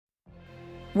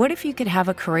What if you could have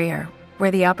a career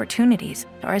where the opportunities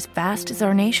are as vast as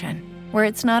our nation, where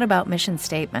it's not about mission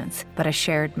statements, but a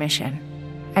shared mission?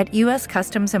 At U.S.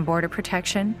 Customs and Border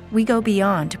Protection, we go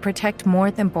beyond to protect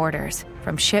more than borders.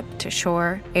 From ship to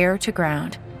shore, air to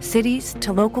ground, cities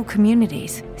to local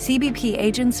communities, CBP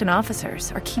agents and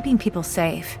officers are keeping people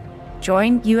safe.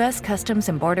 Join U.S. Customs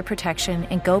and Border Protection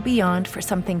and go beyond for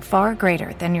something far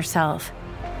greater than yourself.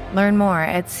 Learn more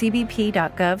at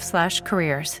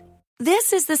cbp.gov/careers.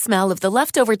 This is the smell of the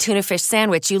leftover tuna fish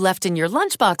sandwich you left in your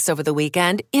lunchbox over the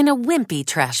weekend in a wimpy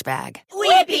trash bag.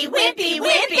 Wimpy, wimpy,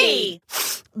 wimpy!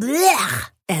 Blech!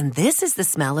 And this is the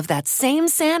smell of that same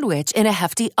sandwich in a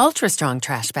hefty, ultra-strong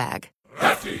trash bag.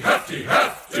 Hefty, hefty,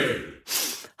 hefty!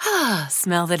 Ah,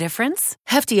 smell the difference?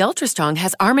 Hefty Ultra Strong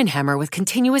has Arm & Hammer with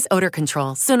continuous odor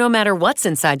control, so no matter what's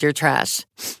inside your trash,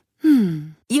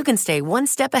 you can stay one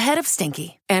step ahead of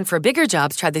stinky. And for bigger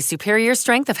jobs, try the superior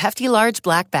strength of Hefty Large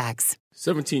Black Bags.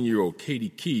 17-year-old Katie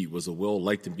Key was a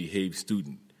well-liked and behaved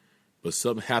student, but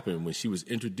something happened when she was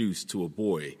introduced to a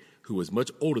boy who was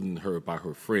much older than her by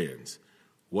her friends.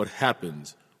 What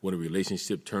happens when a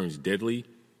relationship turns deadly?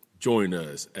 Join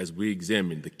us as we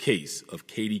examine the case of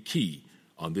Katie Key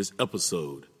on this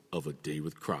episode of A Day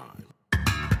with Crime.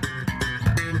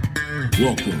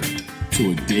 Welcome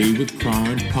to A Day with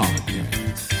Crime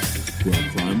podcast,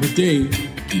 where crime with Dave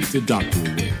keeps the doctor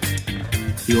away.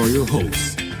 Here are your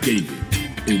hosts, David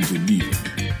and Geneva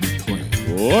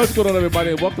McClain. What's going on, everybody?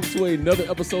 And welcome to another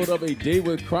episode of A Day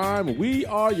with Crime. We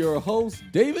are your hosts,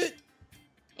 David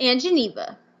and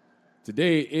Geneva.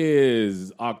 Today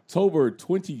is October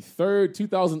 23rd,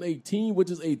 2018, which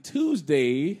is a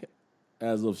Tuesday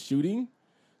as of shooting.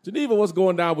 Geneva, what's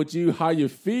going down with you? How you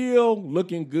feel?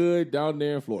 Looking good down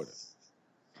there in Florida?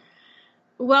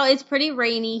 Well, it's pretty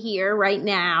rainy here right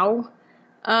now.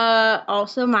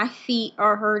 Also, my feet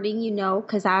are hurting,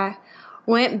 because I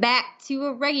went back to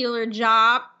a regular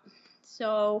job.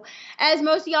 So, as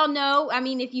most of y'all know,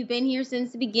 if you've been here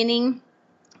since the beginning,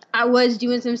 I was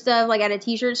doing some stuff like at a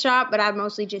t-shirt shop, but I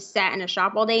mostly just sat in a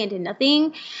shop all day and did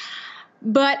nothing.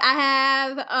 But I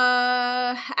have,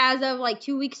 as of like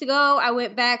 2 weeks ago, I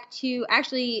went back to,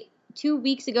 actually 2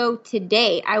 weeks ago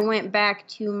today, I went back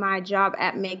to my job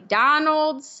at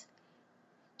McDonald's.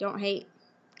 Don't hate,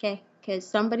 okay? Because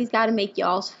somebody's got to make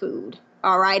y'all's food,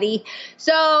 alrighty?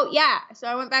 So, yeah, so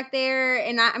I went back there,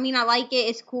 and I like it.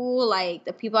 It's cool. Like,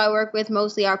 the people I work with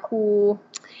mostly are cool.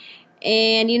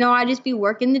 And, I just be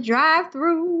working the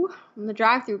drive-thru. I'm the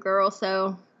drive-thru girl,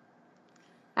 so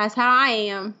that's how I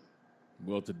am.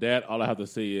 Well, to that, all I have to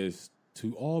say is,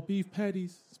 to all beef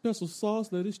patties, special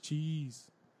sauce, lettuce,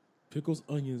 cheese, pickles,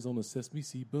 onions on a sesame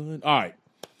seed bun. All right.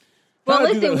 Well,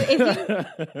 listen,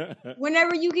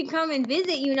 whenever you can come and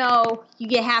visit, you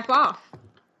get half off.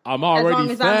 I'm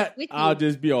already fat. I'll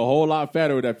just be a whole lot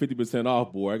fatter with that 50%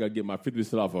 off, boy. I got to get my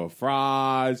 50% off of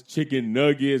fries, chicken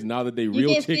nuggets, now that they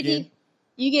real chicken.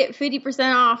 You get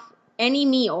 50% off any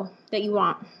meal that you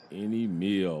want. Any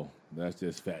meal. That's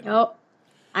just fat. Oh,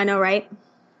 I know, right?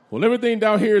 Well, everything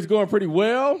down here is going pretty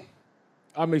well.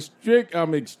 I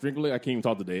can't even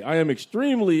talk today. I am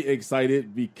extremely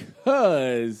excited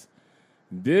because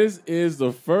this is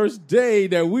the first day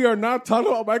that we are not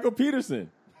talking about Michael Peterson.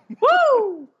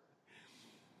 Woo!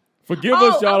 Forgive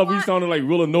us, y'all, if we sounded like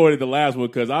real annoyed at the last one,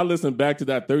 because I listened back to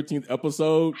that 13th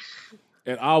episode,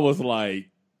 and I was like,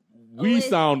 we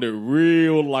sounded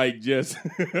real like just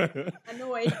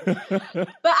annoyed. But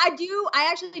I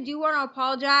actually do want to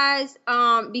apologize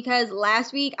because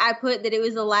last week I put that it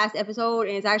was the last episode,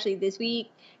 and it's actually this week,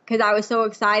 because I was so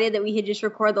excited that we had just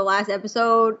recorded the last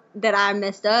episode that I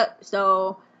messed up.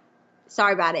 So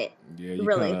sorry about it. Yeah,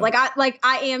 really.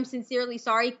 I am sincerely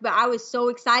sorry, but I was so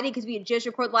excited because we had just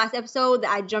recorded the last episode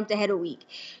that I jumped ahead a week.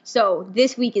 So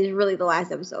this week is really the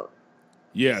last episode.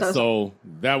 Yeah, so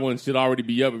that one should already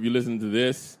be up if you're listening to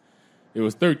this. It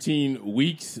was 13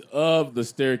 weeks of The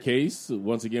Staircase.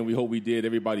 Once again, we hope we did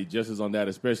everybody justice on that,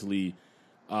 especially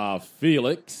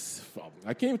Felix.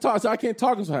 I can't even talk, so I can't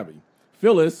talk, I'm so happy.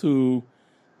 Phyllis, who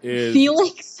is...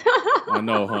 Felix? I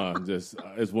know, huh?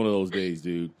 It's one of those days,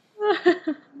 dude.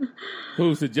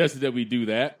 Who suggested that we do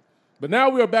that. But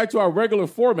now we are back to our regular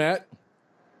format.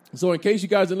 So in case you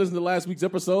guys didn't listen to last week's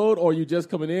episode or you're just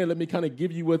coming in, let me kind of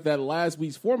give you what that last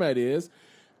week's format is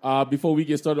before we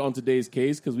get started on today's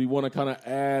case, because we want to kind of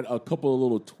add a couple of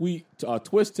little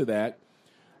twists to that.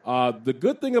 The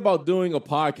good thing about doing a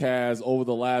podcast over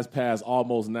the past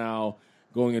almost now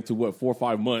going into 4 or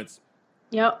 5 months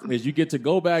is you get to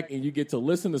go back and you get to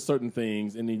listen to certain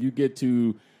things, and then you get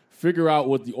to figure out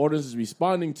what the audience is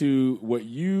responding to, what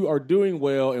you are doing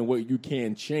well, and what you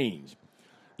can change.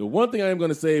 The one thing I am going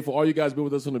to say for all you guys who been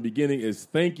with us from the beginning is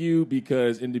thank you,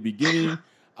 because in the beginning,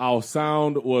 our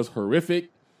sound was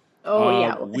horrific.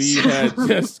 Oh, we had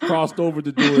just crossed over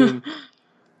to doing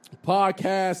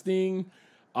podcasting.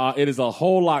 It is a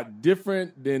whole lot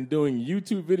different than doing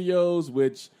YouTube videos,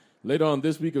 which later on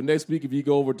this week or next week, if you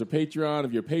go over to Patreon,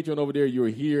 if you're a Patreon over there, you'll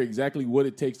hear exactly what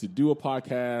it takes to do a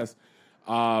podcast.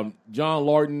 John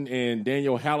Lawton and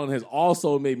Daniel Hallen has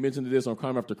also made mention of this on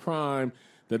Crime After Crime,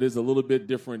 that is a little bit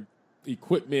different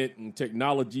equipment and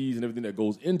technologies and everything that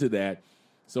goes into that.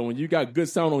 So when you got good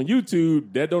sound on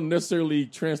YouTube, that don't necessarily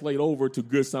translate over to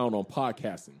good sound on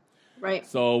podcasting. Right.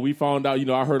 So we found out,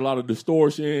 I heard a lot of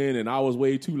distortion and I was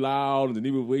way too loud and then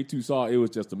he was way too soft. It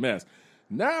was just a mess.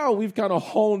 Now we've kind of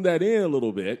honed that in a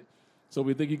little bit. So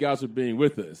we thank you guys for being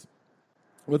with us.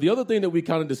 Well, the other thing that we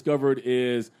kind of discovered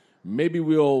is maybe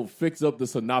we'll fix up the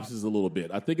synopsis a little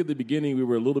bit. I think at the beginning we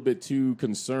were a little bit too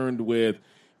concerned with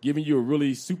giving you a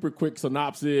really super quick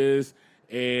synopsis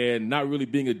and not really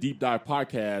being a deep dive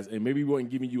podcast, and maybe we weren't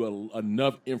giving you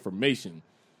enough information.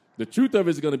 The truth of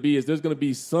it is going to be there's going to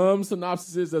be some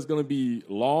synopsises that's going to be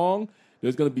long.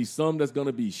 There's going to be some that's going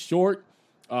to be short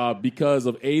because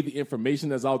of, A, the information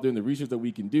that's out there and the research that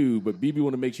we can do, but B, we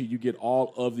want to make sure you get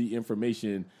all of the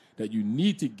information that you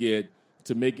need to get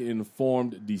to make an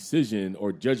informed decision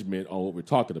or judgment on what we're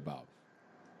talking about.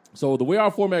 So the way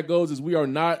our format goes is we are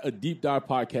not a deep dive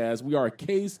podcast. We are a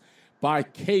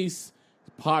case-by-case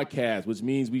podcast, which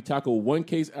means we tackle one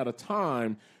case at a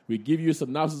time. We give you a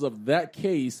synopsis of that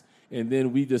case, and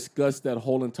then we discuss that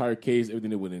whole entire case, everything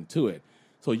that went into it.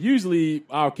 So usually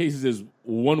our cases is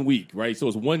 1 week, right? So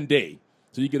it's 1 day.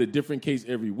 So you get a different case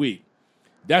every week.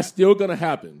 That's still going to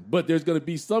happen, but there's going to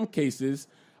be some cases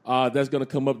that's going to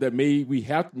come up that may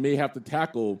have to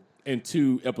tackle in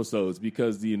 2 episodes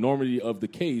because the enormity of the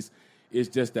case is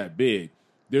just that big.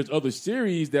 There's other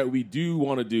series that we do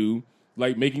want to do,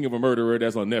 like Making of a Murderer,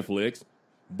 that's on Netflix,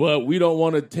 but we don't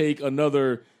want to take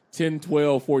another 10,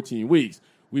 12, 14 weeks.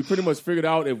 We pretty much figured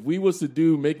out if we was to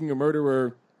do Making a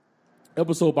Murderer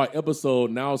episode by episode,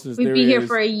 now since we'd be here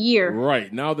for a year.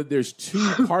 Right. Now that there's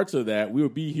 2 parts of that, we will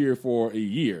be here for a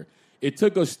year. It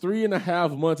took us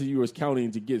 3.5 months, if you was counting,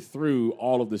 to get through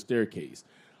all of the staircase.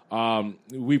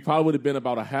 We probably would have been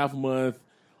about a half month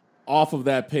off of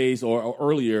that pace or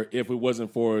earlier if it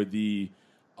wasn't for the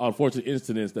unfortunate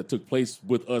incidents that took place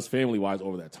with us family-wise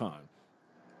over that time.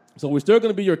 So we're still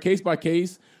going to be your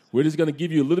case-by-case. We're just going to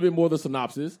give you a little bit more of the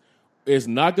synopsis. It's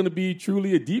not going to be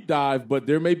truly a deep dive, but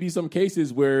there may be some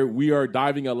cases where we are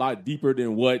diving a lot deeper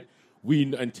than what we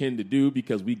intend to do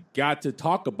because we got to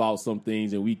talk about some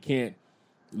things and we can't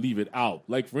leave it out.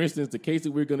 Like, for instance, the case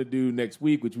that we're going to do next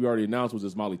week, which we already announced,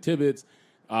 was Molly Tibbetts.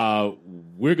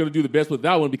 We're going to do the best with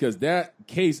that one because that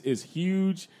case is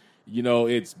huge.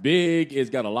 It's big. It's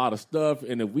got a lot of stuff.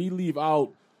 And if we leave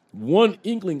out one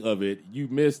inkling of it, you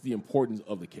miss the importance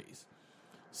of the case.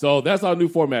 So that's our new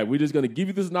format. We're just going to give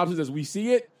you the synopsis as we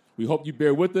see it. We hope you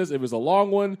bear with us. If it's a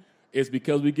long one, it's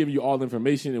because we give you all the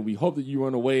information, and we hope that you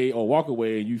run away or walk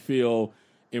away and you feel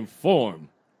informed.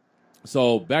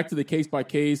 So back to the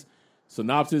case-by-case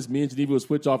synopsis. Me and Geneva will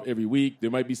switch off every week.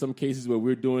 There might be some cases where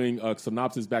we're doing a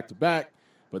synopsis back-to-back,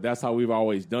 but that's how we've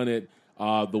always done it.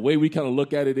 The way we kind of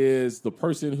look at it is the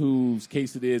person whose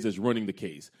case it is running the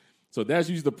case. So that's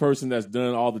usually the person that's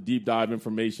done all the deep dive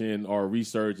information or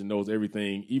research and knows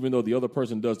everything. Even though the other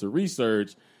person does the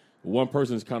research, one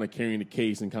person is kind of carrying the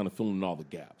case and kind of filling in all the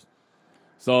gaps.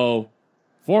 So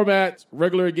format,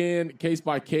 regular again, case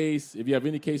by case. If you have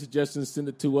any case suggestions, send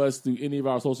it to us through any of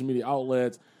our social media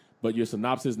outlets. But your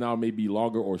synopsis now may be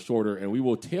longer or shorter, and we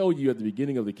will tell you at the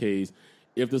beginning of the case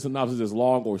if the synopsis is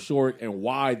long or short and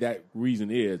why that reason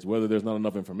is, whether there's not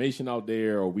enough information out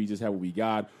there or we just have what we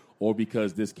got or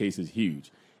because this case is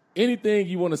huge. Anything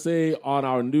you want to say on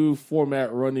our new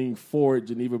format running forward,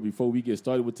 Geneva, before we get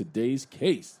started with today's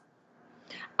case?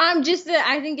 I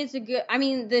think it's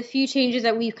the few changes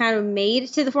that we've kind of made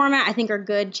to the format, I think are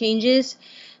good changes.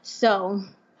 So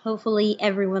hopefully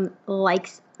everyone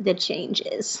likes the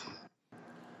changes.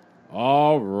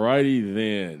 All righty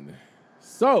then.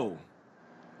 So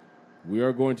we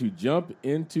are going to jump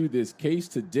into this case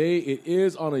today. It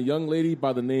is on a young lady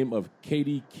by the name of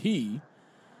Katie Key.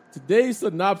 Today's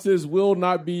synopsis will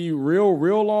not be real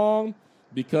long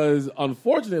because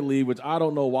unfortunately, which I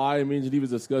don't know why, I mean, Geneva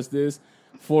discussed this,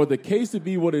 for the case to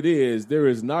be what it is, there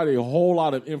is not a whole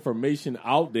lot of information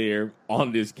out there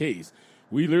on this case.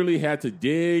 We literally had to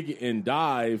dig and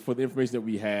dive for the information that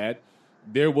we had.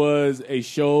 There was a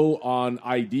show on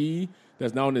ID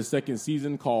that's now in its 2nd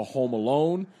season called Home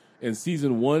Alone. In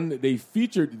season 1, they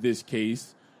featured this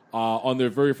case on their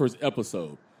very first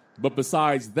episode. But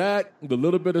besides that, the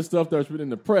little bit of stuff that's written in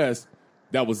the press,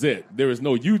 that was it. There is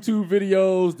no YouTube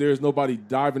videos. There's nobody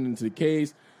diving into the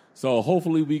case. So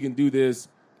hopefully we can do this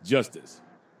justice.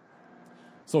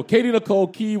 So Katie Nicole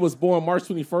Key was born March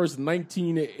 21st,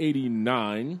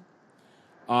 1989.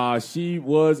 She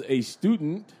was a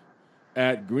student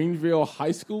at Greenville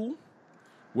High School,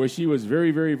 where she was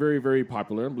very, very, very, very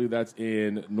popular. I believe that's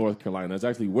in North Carolina. It's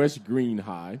actually West Green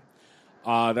High.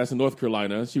 That's in North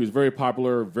Carolina. She was very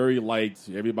popular, very liked.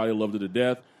 Everybody loved her to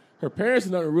death. Her parents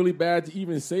had nothing really bad to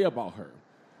even say about her.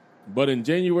 But in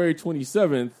January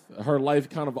 27th, her life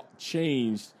kind of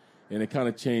changed, and it kind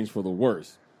of changed for the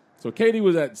worse. So Katie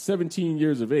was at 17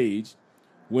 years of age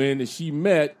when she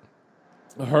met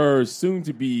her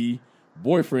soon-to-be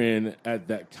boyfriend at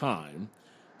that time.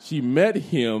 She met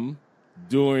him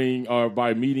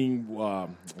by meeting, I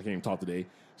can't even talk today.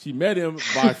 She met him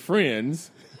by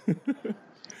friends.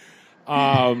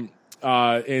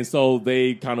 And so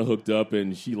they kind of hooked up,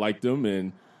 and she liked him,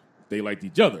 and they liked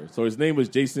each other. So his name was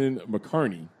Jason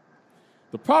McCarney.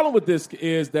 The problem with this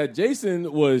is that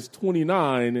Jason was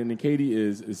 29, and Katie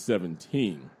is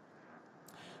 17.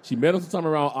 She met him sometime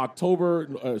around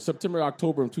September,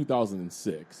 October of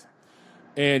 2006.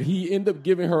 And he ended up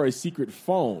giving her a secret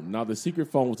phone. Now, the secret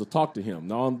phone was to talk to him.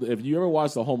 Now, if you ever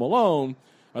watched The Home Alone,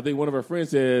 I think one of her friends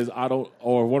says,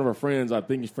 one of her friends, I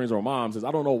think his friends or her mom says,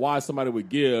 I don't know why somebody would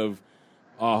give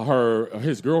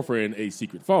his girlfriend a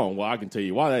secret phone. Well, I can tell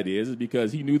you why that is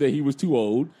because he knew that he was too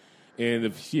old. And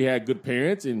if she had good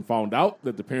parents and found out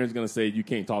that the parents are going to say you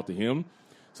can't talk to him.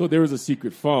 So there was a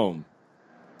secret phone.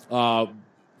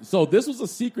 So this was a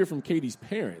secret from Katie's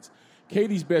parents.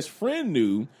 Katie's best friend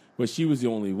knew, but she was the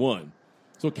only one.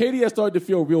 So Katie had started to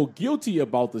feel real guilty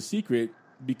about the secret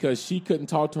because she couldn't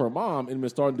talk to her mom and it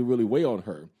was starting to really weigh on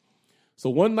her. So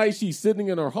one night she's sitting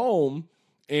in her home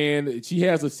and she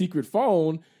has a secret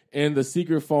phone and the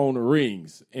secret phone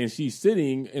rings. And she's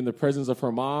sitting in the presence of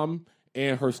her mom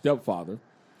and her stepfather.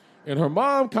 And her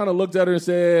mom kind of looks at her and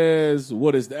says,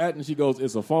 what is that? And she goes,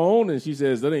 it's a phone. And she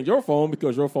says, that ain't your phone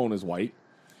because your phone is white.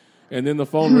 And then the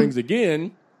phone rings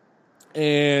again.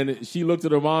 And she looks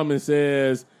at her mom and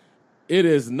says,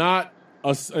 it's not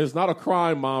a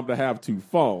crime, Mom, to have two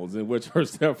phones, in which her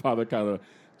stepfather kind of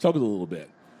chuckled a little bit.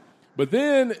 But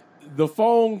then the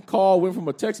phone call went from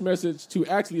a text message to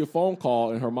actually a phone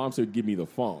call, and her mom said, give me the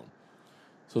phone.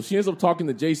 So she ends up talking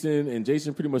to Jason, and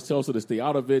Jason pretty much tells her to stay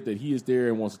out of it, that he is there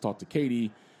and wants to talk to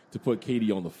Katie, to put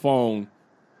Katie on the phone.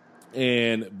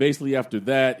 And basically after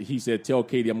that, he said, tell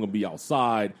Katie I'm going to be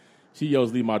outside. She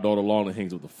yells, leave my daughter alone, and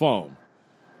hangs up the phone.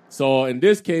 So in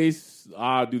this case,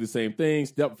 I do the same thing.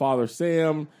 Stepfather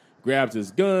Sam grabs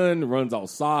his gun, runs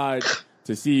outside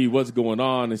to see what's going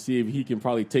on and see if he can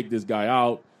probably take this guy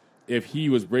out if he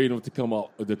was brave enough to come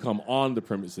on the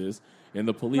premises. And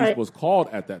the police was called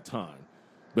at that time,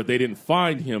 but they didn't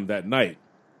find him that night.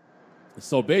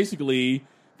 So basically,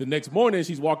 the next morning,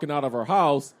 she's walking out of her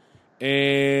house,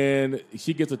 and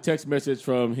she gets a text message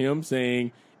from him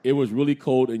saying, it was really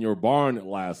cold in your barn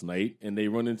last night, and they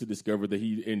run in to discover that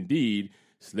he indeed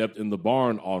slept in the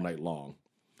barn all night long.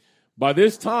 By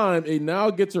this time, it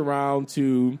now gets around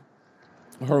to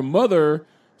her mother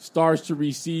starts to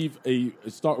receive a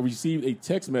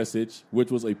text message, which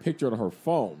was a picture on her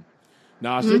phone.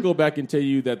 Now, I should go back and tell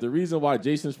you that the reason why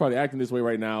Jason's probably acting this way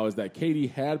right now is that Katie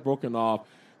had broken off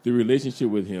the relationship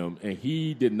with him, and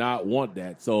he did not want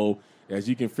that. So, as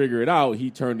you can figure it out, he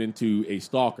turned into a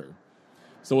stalker.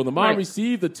 So when the mom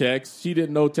received the text, she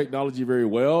didn't know technology very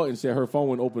well and said her phone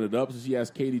wouldn't open it up. So she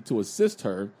asked Katie to assist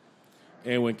her.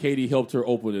 And when Katie helped her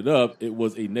open it up, it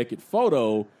was a naked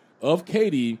photo of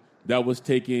Katie that was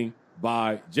taken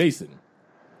by Jason.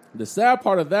 The sad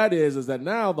part of that is that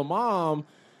now the mom,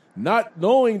 not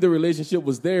knowing the relationship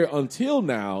was there until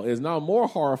now, is now more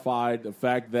horrified the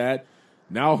fact that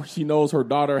now she knows her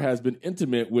daughter has been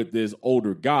intimate with this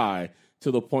older guy, to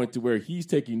the point to where he's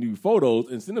taking new photos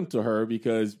and send them to her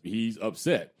because he's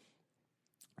upset.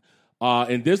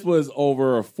 And this was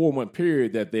over a 4-month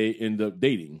period that they end up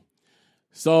dating.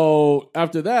 So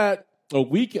after that, a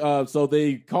week, so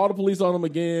they call the police on him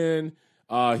again.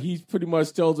 He pretty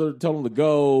much tell him to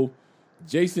go.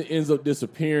 Jason ends up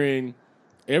disappearing.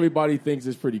 Everybody thinks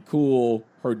it's pretty cool.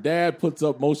 Her dad puts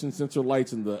up motion sensor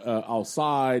lights in the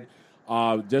outside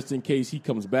just in case he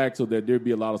comes back so that there'd be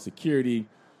a lot of security.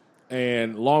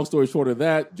 And long story short of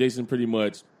that, Jason pretty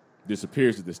much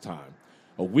disappears at this time.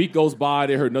 A week goes by.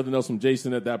 They heard nothing else from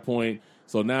Jason at that point.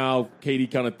 So now Katie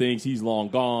kind of thinks he's long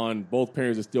gone. Both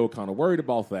parents are still kind of worried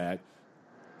about that.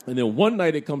 And then one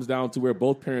night it comes down to where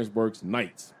both parents work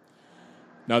nights.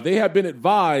 Now, they have been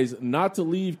advised not to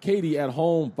leave Katie at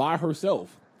home by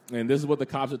herself. And this is what the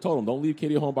cops had told him. Don't leave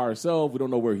Katie home by herself. We don't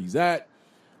know where he's at.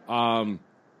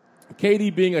 Katie,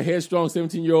 being a headstrong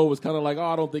 17-year-old, was kind of like,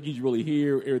 I don't think he's really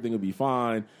here. Everything will be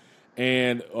fine.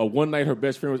 And one night, her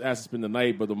best friend was asked to spend the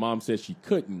night, but the mom said she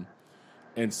couldn't.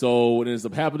 And so what ends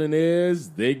up happening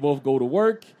is they both go to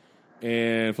work,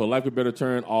 and for lack of a better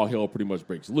term, all hell pretty much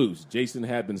breaks loose. Jason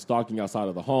had been stalking outside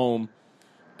of the home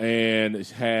and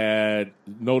had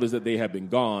noticed that they had been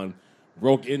gone,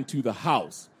 broke into the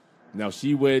house. Now,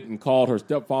 she went and called her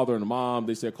stepfather and the mom.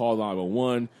 They said call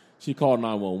 911. She called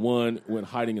 911, went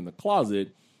hiding in the closet,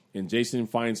 and Jason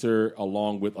finds her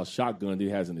along with a shotgun that he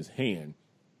has in his hand.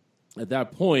 At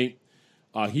that point,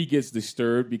 he gets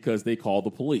disturbed because they call the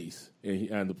police,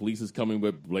 and the police is coming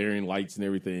with blaring lights and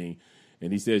everything.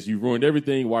 And he says, "You ruined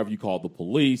everything. Why have you called the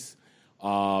police?"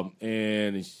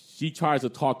 And she tries to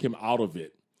talk him out of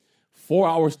it.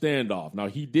 4-hour standoff. Now,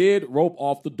 he did rope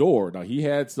off the door. Now, he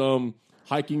had some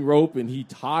hiking rope, and he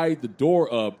tied the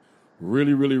door up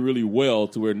really, really, really well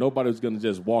to where nobody was going to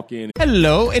just walk in.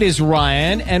 Hello, it is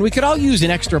Ryan, and we could all use an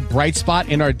extra bright spot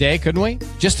in our day, couldn't we?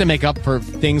 Just to make up for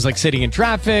things like sitting in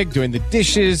traffic, doing the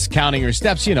dishes, counting your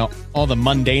steps, all the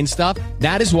mundane stuff.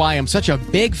 That is why I'm such a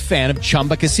big fan of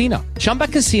Chumba Casino. Chumba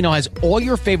Casino has all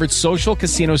your favorite social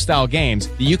casino-style games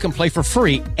that you can play for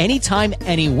free anytime,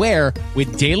 anywhere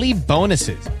with daily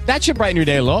bonuses. That should brighten your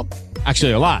day a little.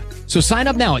 Actually, a lot. So sign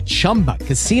up now at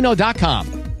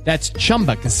ChumbaCasino.com. That's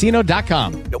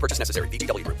ChumbaCasino.com. No purchase necessary.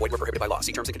 VGW Group. Void where prohibited by law.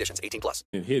 See terms and conditions. 18+.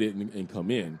 And hit it and come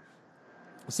in.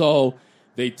 So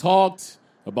they talked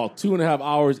about 2.5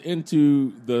 hours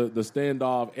into the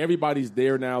standoff. Everybody's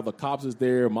there now. The cops is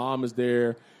there. Mom is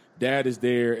there. Dad is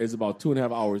there. It's about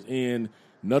 2.5 hours in.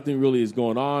 Nothing really is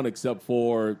going on except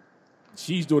for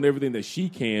she's doing everything that she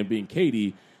can, being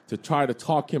Katie, to try to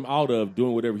talk him out of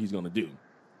doing whatever he's going to do.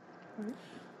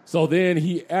 So then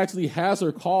he actually has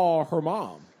her call her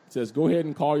mom. Says, go ahead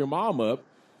and call your mom up.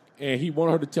 And he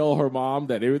wanted her to tell her mom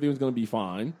that everything was going to be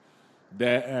fine,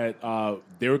 that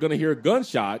they were going to hear a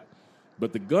gunshot,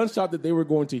 but the gunshot that they were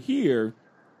going to hear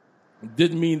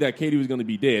didn't mean that Katie was going to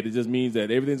be dead. It just means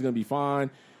that everything's going to be fine.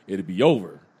 It'll be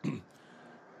over.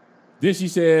 Then she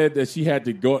said that she had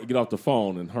to get off the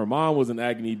phone, and her mom was in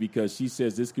agony because she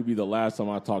says this could be the last time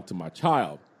I talk to my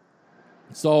child.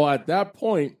 So at that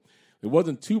point, it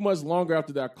wasn't too much longer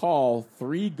after that call,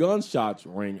 3 gunshots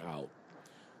rang out.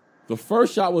 The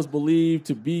first shot was believed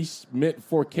to be meant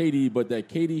for Katie, but that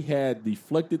Katie had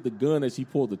deflected the gun as he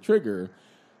pulled the trigger,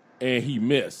 and he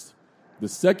missed. The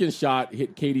second shot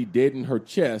hit Katie dead in her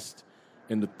chest,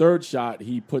 and the third shot,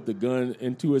 he put the gun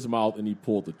into his mouth and he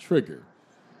pulled the trigger.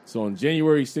 So on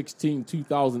January 16,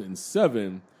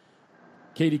 2007,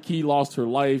 Katie Key lost her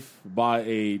life by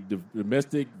a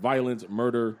domestic violence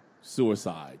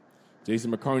murder-suicide.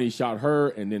 Jason McCartney shot her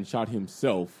and then shot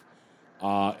himself,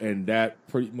 and that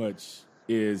pretty much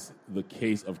is the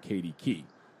case of Katie Key.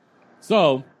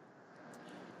 So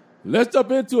let's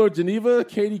jump into it, Geneva.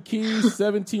 Katie Key,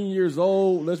 17 years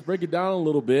old. Let's break it down a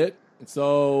little bit.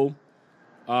 So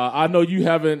I know you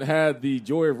haven't had the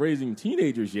joy of raising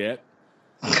teenagers yet,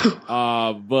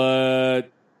 but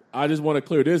I just want to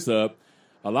clear this up.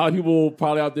 A lot of people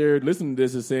probably out there listening to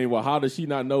this is saying, well, how does she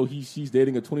not know she's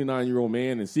dating a 29-year-old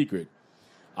man in secret?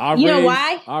 Know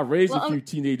why? I raised a few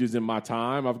teenagers in my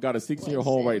time. I've got a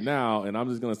 16-year-old right now, and I'm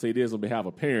just going to say this on behalf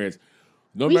of parents.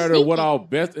 No matter what our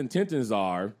best intentions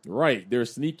are, right, they're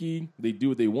sneaky. They do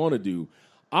what they want to do.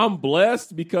 I'm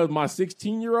blessed because my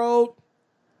 16-year-old,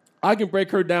 I can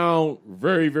break her down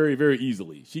very, very, very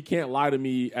easily. She can't lie to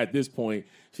me at this point.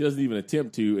 She doesn't even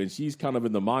attempt to, and she's kind of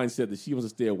in the mindset that she wants to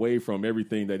stay away from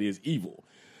everything that is evil.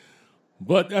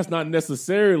 But that's not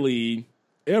necessarily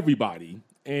everybody,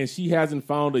 and she hasn't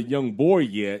found a young boy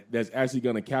yet that's actually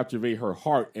going to captivate her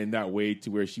heart in that way to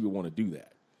where she would want to do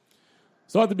that.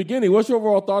 So at the beginning, what's your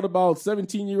overall thought about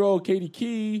 17-year-old Katie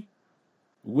Key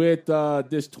with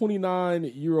this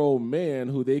 29-year-old man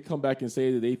who they come back and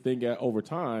say that they think that over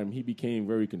time he became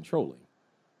very controlling?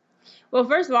 Well,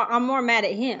 first of all, I'm more mad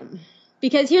at him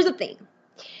because here's the thing.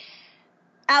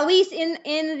 At least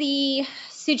in the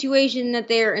situation that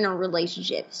they're in a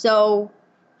relationship. So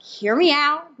hear me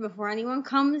out before anyone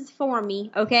comes for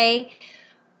me, okay?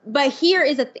 But here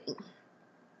is the thing.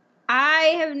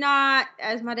 I have not,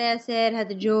 as my dad said, had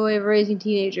the joy of raising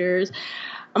teenagers.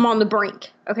 I'm on the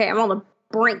brink, okay? I'm on the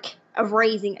brink of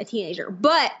raising a teenager.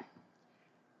 But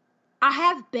I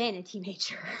have been a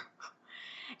teenager.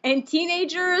 And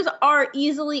teenagers are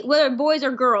easily, whether boys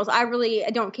or girls, I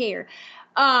don't care.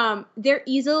 They're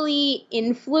easily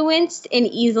influenced and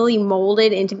easily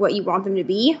molded into what you want them to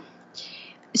be.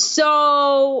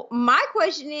 So my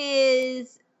question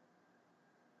is,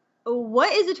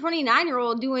 what is a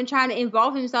 29-year-old doing trying to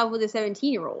involve himself with a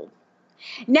 17-year-old?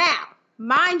 Now,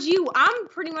 mind you, I'm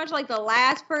pretty much like the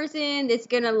last person that's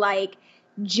going to like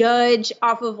judge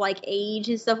off of like age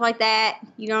and stuff like that.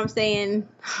 You know what I'm saying?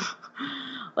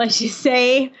 Let's just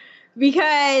say,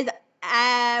 because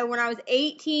when I was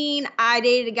 18, I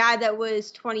dated a guy that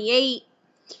was 28.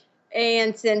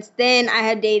 And since then, I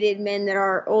have dated men that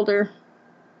are older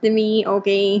than me.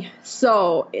 Okay,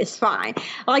 so it's fine.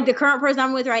 Like the current person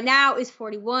I'm with right now is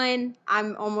 41.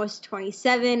 I'm almost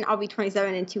 27. I'll be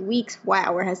 27 in 2 weeks.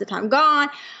 Wow, where has the time gone?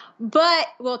 But,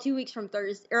 well, 2 weeks from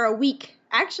Thursday, or a week.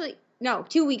 Actually, no,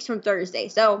 2 weeks from Thursday.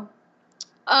 So,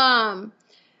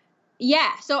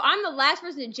 yeah, so I'm the last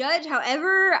person to judge.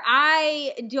 However,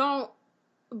 I don't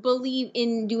believe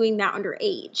in doing that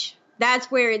underage.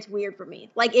 That's where it's weird for me.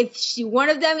 Like, if one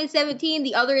of them is 17,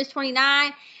 the other is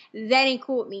 29, that ain't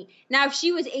cool with me. Now, if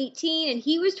she was 18 and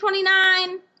he was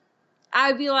 29, I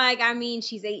would be like, I mean,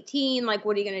 she's 18. Like,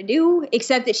 what are you going to do?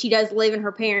 Except that she does live in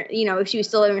her parent, you know, if she was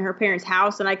still living in her parents'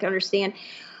 house, then I can understand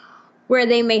where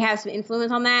they may have some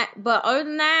influence on that. But other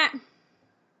than that,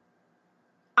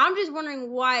 I'm just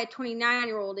wondering why a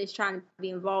 29-year-old is trying to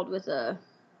be involved with a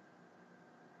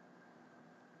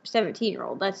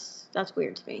 17-year-old. That's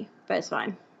weird to me, but it's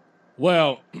fine.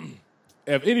 Well,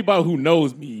 if anybody who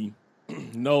knows me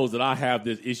knows that I have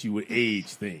this issue with age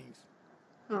things.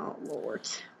 Oh, Lord.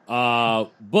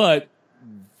 But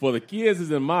for the kids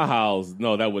that's in my house,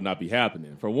 no, that would not be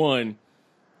happening. For one,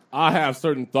 I have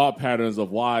certain thought patterns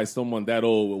of why someone that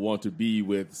old would want to be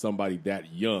with somebody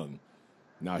that young.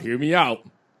 Now, hear me out.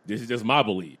 This is just my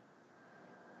belief.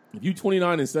 If you're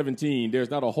 29 and 17, there's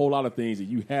not a whole lot of things that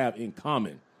you have in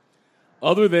common.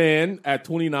 Other than at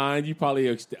 29, you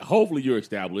probably, hopefully you're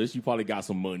established. You probably got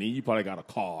some money. You probably got a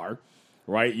car,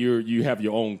 right? You have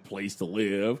your own place to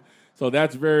live. So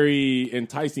that's very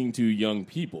enticing to young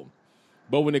people.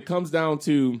 But when it comes down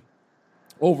to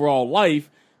overall life,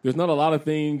 there's not a lot of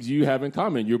things you have in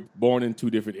common. You're born in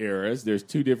two different eras. There's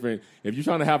two different, if you're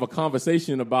trying to have a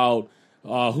conversation about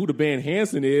who the band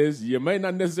Hanson is, you may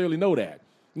not necessarily know that.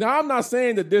 Now, I'm not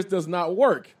saying that this does not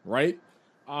work, right?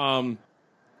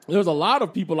 There's a lot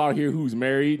of people out here who's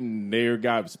married and they've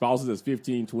got spouses that's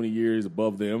 15, 20 years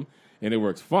above them, and it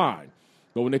works fine.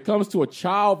 But when it comes to a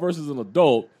child versus an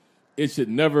adult, it should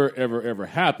never, ever, ever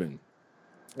happen.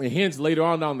 And hence, later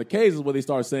on down the case is where they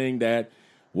start saying that,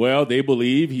 well, they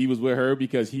believe he was with her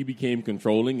because he became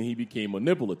controlling and he became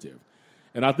manipulative.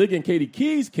 And I think in Katie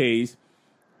Key's case,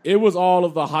 it was all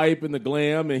of the hype and the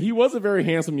glam, and he was a very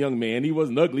handsome young man. He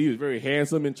wasn't ugly. He was very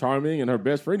handsome and charming, and her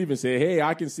best friend even said, hey,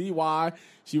 I can see why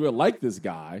she would like this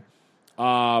guy.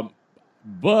 But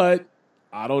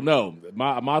I don't know.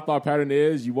 My thought pattern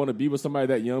is you want to be with somebody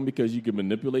that young because you can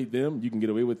manipulate them. You can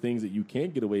get away with things that you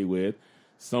can't get away with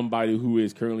somebody who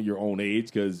is currently your own age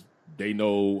because they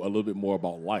know a little bit more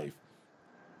about life.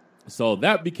 So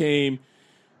that became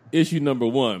issue number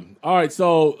one. All right,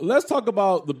 so let's talk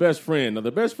about the best friend. Now,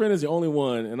 the best friend is the only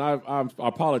one, and I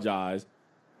apologize.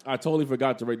 I totally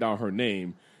forgot to write down her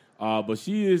name. But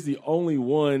she is the only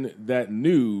one that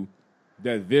knew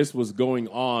that this was going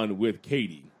on with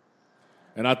Katie.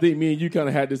 And I think me and you kind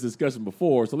of had this discussion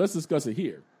before, so let's discuss it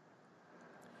here.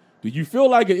 Do you feel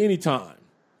like at any time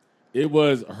it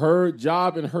was her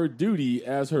job and her duty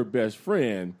as her best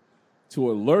friend to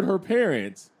alert her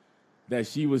parents that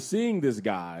she was seeing this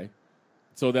guy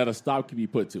so that a stop could be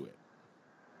put to it?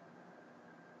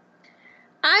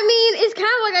 I mean, it's kind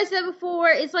of like I said before,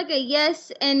 it's like a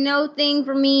yes and no thing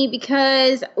for me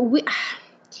because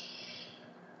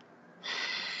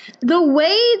the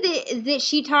way that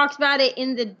she talks about it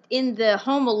in the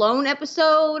Home Alone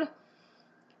episode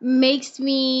makes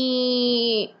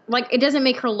me, like, it doesn't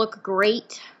make her look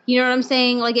great. You know what I'm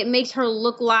saying? Like, it makes her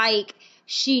look like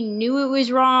she knew it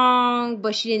was wrong,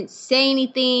 but she didn't say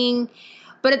anything.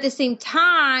 But at the same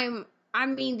time, I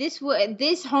mean, this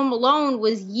Home Alone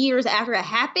was years after it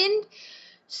happened.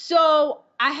 So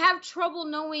I have trouble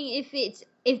knowing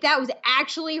if that was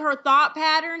actually her thought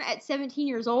pattern at 17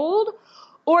 years old,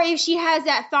 or if she has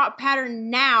that thought pattern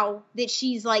now that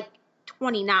she's like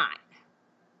 29.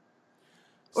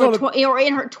 Or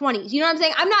in her 20s. You know what I'm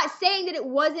saying? I'm not saying that it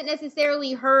wasn't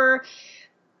necessarily her,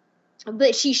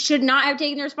 but she should not have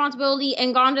taken the responsibility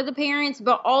and gone to the parents,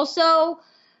 but also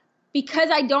because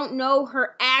I don't know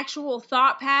her actual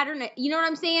thought pattern. You know what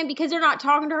I'm saying? Because they're not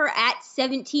talking to her at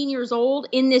 17 years old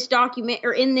in this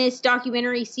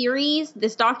documentary series,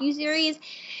 this docuseries.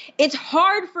 It's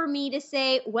hard for me to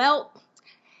say, well,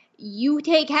 you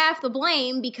take half the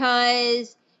blame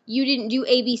because you didn't do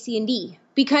A, B, C, and D.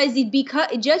 Because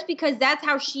that's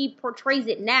how she portrays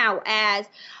it now, as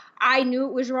I knew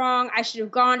it was wrong. I should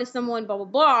have gone to someone, blah, blah,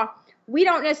 blah. We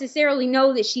don't necessarily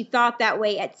know that she thought that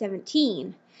way at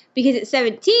 17. Because at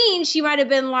 17, she might have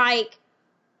been like,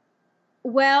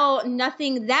 well,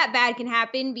 nothing that bad can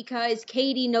happen because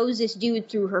Katie knows this dude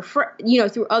through her,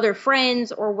 through other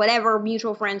friends or whatever,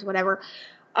 mutual friends, whatever.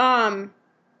 And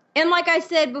like I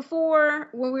said before,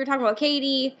 when we were talking about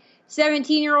Katie,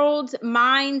 17-year-olds'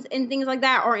 minds and things like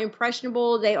that are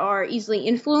impressionable. They are easily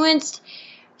influenced.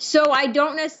 So I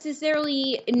don't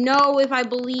necessarily know if I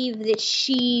believe that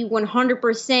she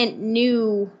 100%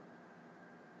 knew.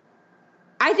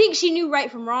 I think she knew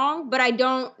right from wrong, but I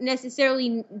don't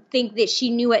necessarily think that she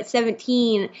knew at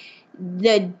 17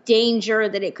 the danger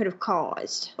that it could have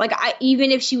caused. Like,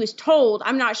 even if she was told,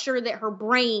 I'm not sure that her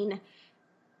brain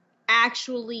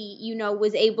actually,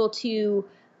 was able to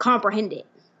comprehend it.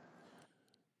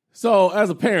 So as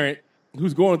a parent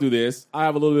who's going through this, I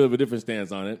have a little bit of a different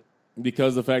stance on it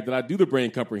because of the fact that I do the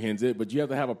brain comprehends it, but you have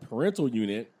to have a parental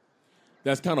unit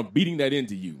that's kind of beating that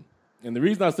into you. And the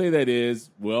reason I say that is,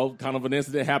 well, kind of an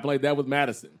incident happened like that with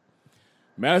Madison.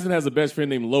 Madison has a best friend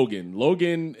named Logan.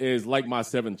 Logan is like my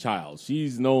seventh child.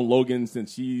 She's known Logan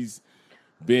since she's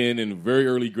been in very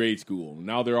early grade school.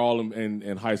 Now they're all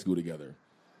in high school together.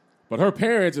 But her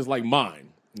parents is like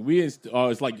mine.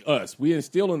 It's like us. We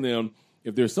instill in them,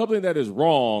 if there's something that is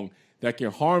wrong that can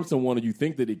harm someone and you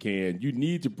think that it can, you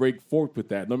need to break forth with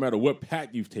that, no matter what path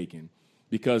you've taken,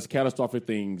 because catastrophic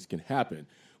things can happen.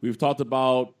 We've talked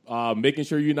about making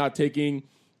sure you're not taking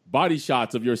body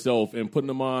shots of yourself and putting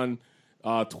them on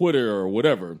Twitter or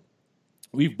whatever.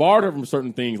 We've barred her from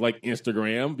certain things like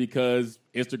Instagram because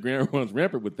Instagram runs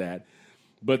rampant with that.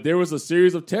 But there was a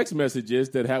series of text messages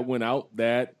that had went out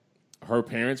that her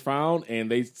parents found, and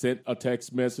they sent a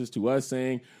text message to us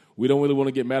saying, we don't really want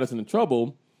to get Madison in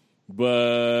trouble,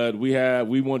 but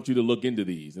we want you to look into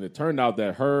these. And it turned out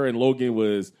that her and Logan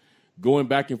was going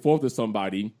back and forth with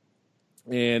somebody,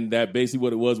 and that basically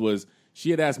what it was she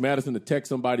had asked Madison to text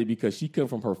somebody because she couldn't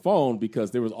from her phone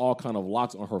because there was all kind of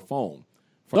locks on her phone.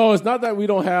 So it's not that we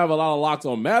don't have a lot of locks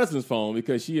on Madison's phone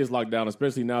because she is locked down,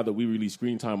 especially now that we release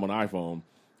screen time on iPhone.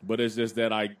 But it's just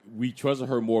that we trusted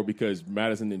her more because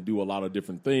Madison didn't do a lot of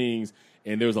different things,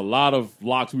 and there was a lot of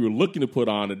locks we were looking to put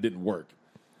on that didn't work.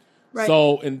 Right.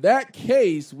 So in that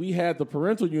case, we had the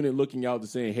parental unit looking out to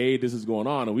saying, hey, this is going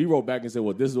on. And we wrote back and said,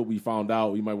 well, this is what we found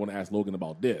out. We might want to ask Logan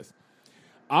about this.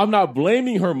 I'm not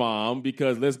blaming her mom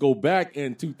because let's go back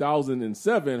in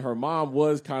 2007. Her mom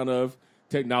was kind of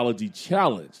technology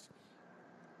challenged.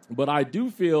 But I do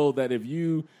feel that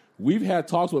we've had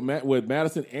talks with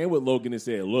Madison and with Logan and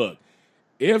said, look,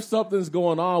 if something's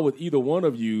going on with either one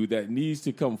of you that needs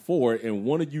to come forward and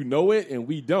one of you know it and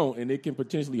we don't, and it can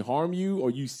potentially harm you or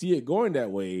you see it going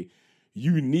that way,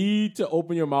 you need to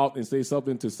open your mouth and say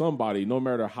something to somebody, no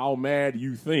matter how mad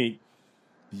you think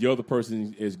the other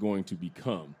person is going to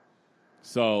become.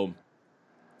 So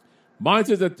mine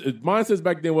says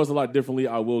back then was a lot differently.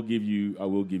 I will give you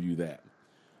that.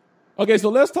 Okay, so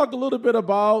let's talk a little bit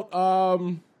about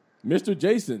Mr.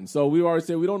 Jason. So we already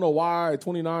said we don't know why at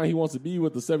 29 he wants to be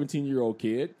with a 17-year-old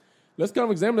kid. Let's kind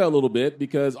of examine that a little bit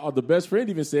because the best friend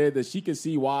even said that she could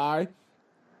see why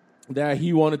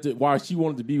she wanted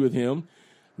to be with him.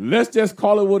 Let's just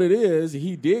call it what it is.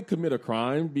 He did commit a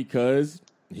crime because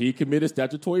he committed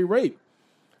statutory rape.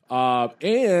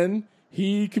 And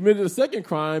he committed a second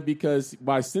crime because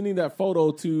by sending that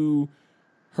photo to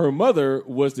her mother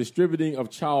was distributing of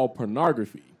child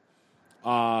pornography.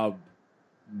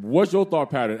 What's your thought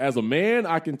pattern? As a man,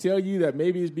 I can tell you that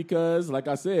maybe it's because, like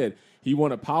I said, he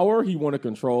wanted power, he wanted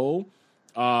control.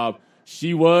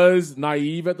 She was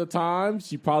naive at the time.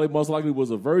 She probably most likely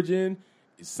was a virgin.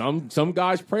 Some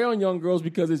guys prey on young girls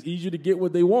because it's easier to get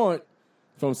what they want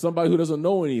from somebody who doesn't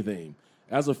know anything.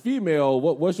 As a female,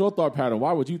 what's your thought pattern?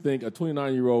 Why would you think a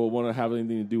 29-year-old would want to have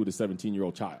anything to do with a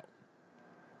 17-year-old child?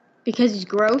 Because he's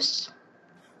gross.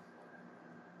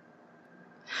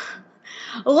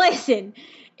 Listen,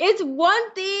 it's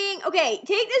one thing. Okay,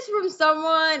 take this from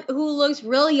someone who looks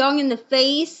really young in the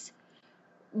face,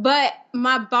 but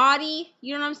my body,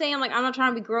 you know what I'm saying? Like, I'm not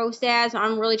trying to be gross ass.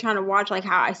 I'm really trying to watch, like,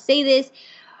 how I say this.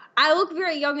 I look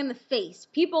very young in the face.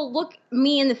 People look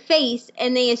me in the face,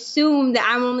 and they assume that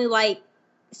I'm only, like,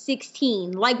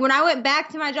 16. Like, when I went back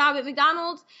to my job at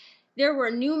McDonald's, there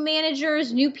were new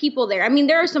managers, new people there. I mean,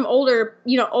 there are some older,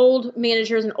 old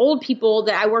managers and old people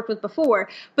that I worked with before.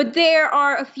 But there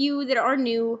are a few that are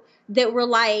new that were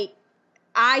like,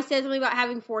 I said something about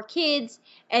having 4 kids.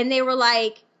 And they were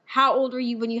like, how old were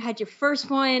you when you had your first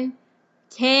one?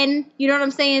 10? You know what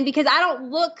I'm saying? Because I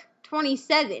don't look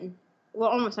 27. Well,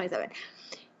 almost 27.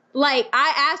 Like,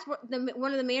 I asked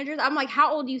one of the managers, I'm like,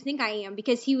 how old do you think I am?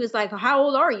 Because he was like, how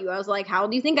old are you? I was like, how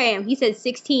old do you think I am? He said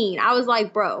 16. I was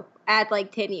like, bro, add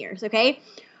like 10 years, okay?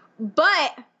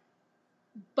 But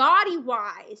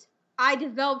body-wise, I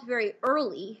developed very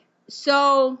early.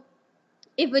 So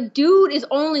if a dude is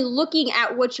only looking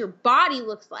at what your body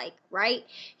looks like, right?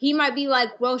 He might be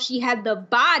like, well, she had the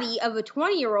body of a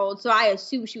 20-year-old, so I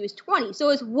assume she was 20. So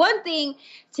it's one thing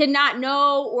to not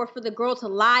know or for the girl to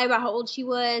lie about how old she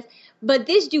was. But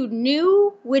this dude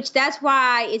knew, which that's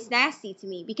why it's nasty to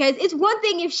me. Because it's one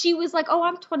thing if she was like, oh,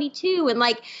 I'm 22 and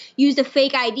like used a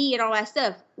fake ID and all that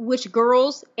stuff, which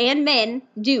girls and men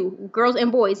do. Girls and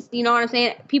boys, you know what I'm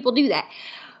saying? People do that.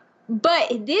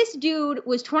 But this dude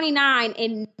was 29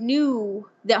 and knew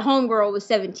that homegirl was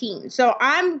 17. So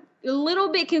I'm a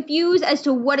little bit confused as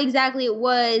to what exactly it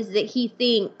was that he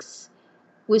thinks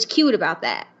was cute about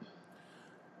that.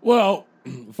 Well,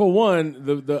 for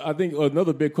one, I think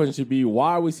another big question should be,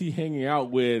 why was he hanging out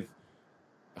with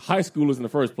high schoolers in the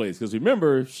first place? Because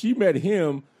remember, she met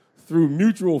him through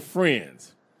mutual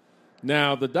friends.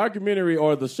 Now, the documentary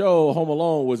or the show Home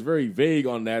Alone was very vague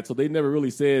on that, so they never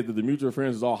really said that the mutual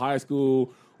friends was all high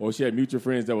school or she had mutual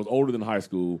friends that was older than high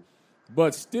school.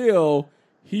 But still,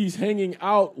 he's hanging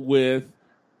out with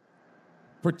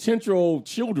potential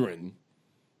children,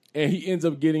 and he ends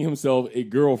up getting himself a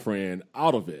girlfriend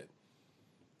out of it.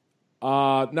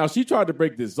 Now, she tried to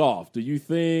break this off. Do you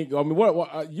think, I mean,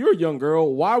 what you're a young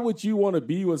girl. Why would you want to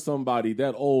be with somebody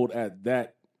that old at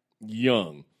that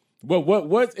young?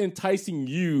 What's enticing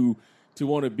you to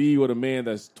want to be with a man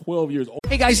that's 12 years old?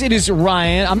 Hey, guys, it is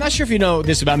Ryan. I'm not sure if you know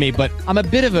this about me, but I'm a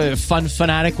bit of a fun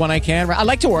fanatic when I can. I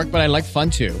like to work, but I like fun,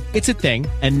 too. It's a thing.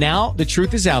 And now the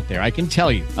truth is out there. I can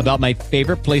tell you about my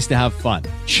favorite place to have fun,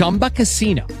 Chumba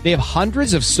Casino. They have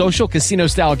hundreds of social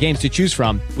casino-style games to choose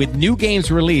from with new games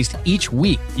released each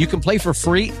week. You can play for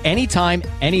free anytime,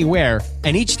 anywhere,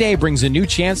 and each day brings a new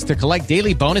chance to collect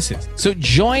daily bonuses. So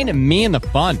join me in the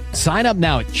fun. Sign up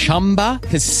now at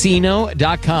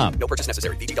ChumbaCasino.com. No purchase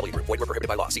necessary. VGW Group. Void where prohibited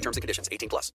by law. See terms and conditions.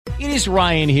 18+. It is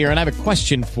Ryan here, and I have a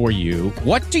question for you.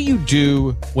 What do you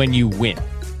do when you win?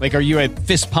 Like, are you a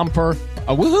fist pumper,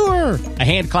 a woohooer, a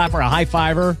hand clapper, a high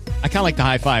fiver? I kind of like the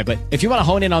high five, but if you want to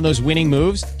hone in on those winning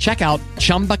moves, check out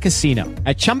Chumba Casino.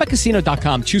 At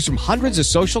ChumbaCasino.com, choose from hundreds of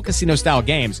social casino-style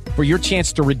games for your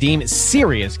chance to redeem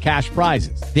serious cash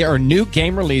prizes. There are new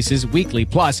game releases weekly,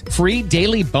 plus free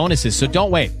daily bonuses, so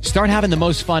don't wait. Start having the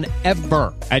most fun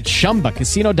ever at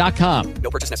ChumbaCasino.com.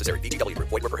 No purchase necessary. VGW Group.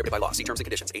 Void where prohibited by law. See terms and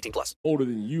conditions. 18+. Older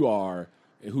than you are,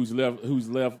 and who's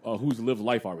lived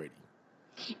life already.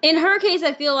 In her case,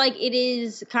 I feel like it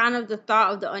is kind of the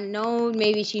thought of the unknown.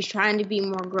 Maybe she's trying to be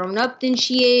more grown up than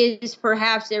she is.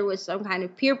 Perhaps there was some kind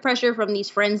of peer pressure from these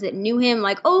friends that knew him,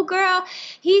 like, oh, girl,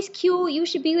 he's cute, you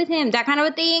should be with him, that kind of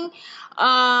a thing.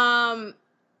 I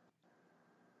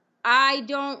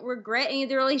don't regret any of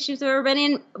the relationships I've ever been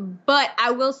in, but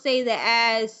I will say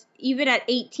that even at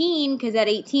 18, because at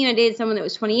 18 I dated someone that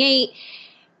was 28,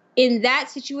 in that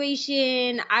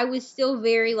situation, I was still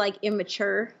very, like,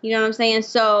 immature. You know what I'm saying?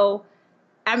 So,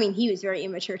 I mean, he was very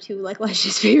immature, too. Like, let's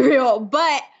just be real.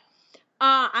 But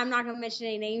I'm not going to mention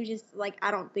any names. Just, like,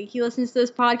 I don't think he listens to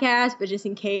this podcast. But just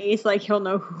in case, like, he'll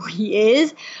know who he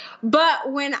is.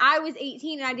 But when I was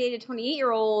 18 and I dated a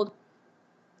 28-year-old,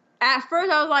 at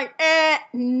first I was like,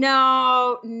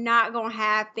 no, not going to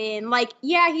happen. Like,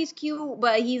 yeah, he's cute,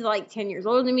 but he's like 10 years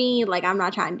older than me. Like, I'm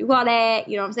not trying to do all that.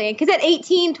 You know what I'm saying? Because at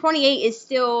 18, 28 is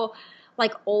still,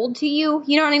 like, old to you.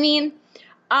 You know what I mean?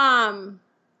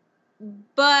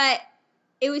 But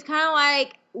it was kind of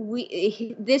like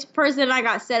this person and I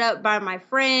got set up by my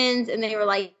friends, and they were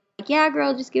like, yeah,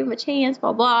 girl, just give him a chance,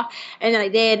 blah, blah. And then I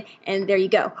did, and there you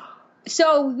go.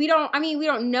 So we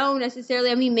don't know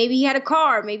necessarily. I mean, maybe he had a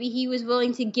car. Maybe he was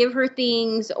willing to give her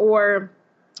things or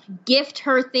gift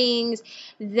her things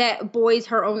that boys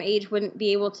her own age wouldn't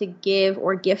be able to give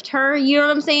or gift her. You know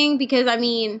what I'm saying? Because,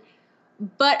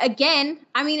 but again,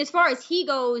 as far as he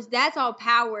goes, that's all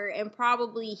power. And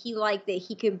probably he liked that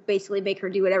he could basically make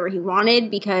her do whatever he wanted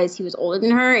because he was older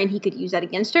than her and he could use that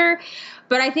against her.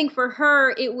 But I think for her,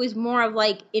 it was more of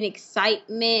like an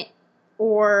excitement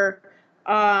or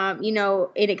the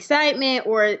excitement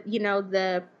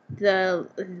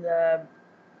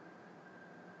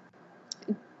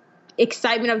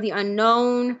of the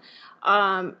unknown.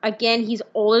 Again, he's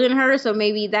older than her, so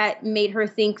maybe that made her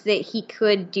think that he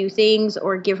could do things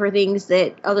or give her things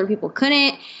that other people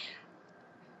couldn't.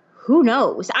 Who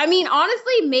knows?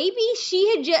 Honestly, maybe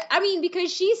she had just,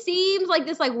 because she seems like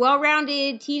this like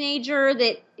well-rounded teenager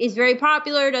that is very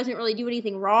popular, doesn't really do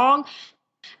anything wrong.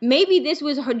 Maybe this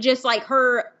was just like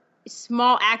her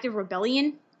small act of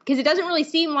rebellion, Because it doesn't really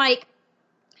seem like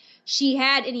she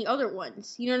had any other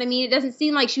ones. You know what I mean? It doesn't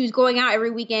seem like she was going out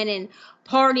every weekend and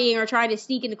partying or trying to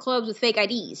sneak into clubs with fake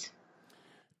IDs.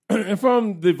 And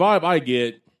from the vibe I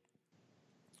get,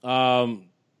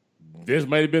 this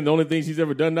might have been the only thing she's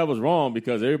ever done that was wrong,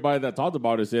 because everybody that talked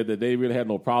about her said that they really had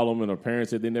no problem, and her parents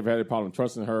said they never had a problem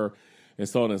trusting her, and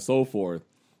so on and so forth.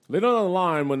 Later on the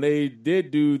line, when they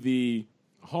did do the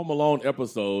Home Alone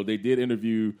episode, they did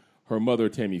interview her mother,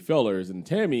 Tammy Fellers, and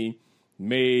Tammy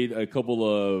made a couple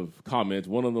of comments.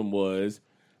 One of them was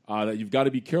that you've got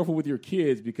to be careful with your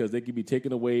kids because they can be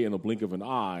taken away in a blink of an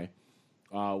eye,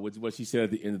 which is what she said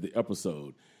at the end of the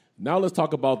episode. Now let's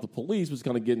talk about the police, which is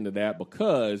going to get into that,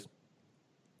 because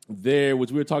there,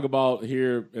 which we'll talk about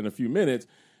here in a few minutes,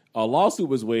 a lawsuit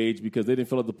was waged because they didn't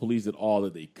feel like the police did all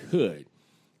that they could.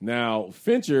 Now,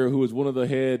 Fincher, who was one of the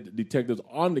head detectives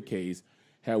on the case,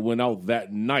 had went out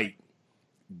that night.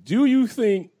 Do you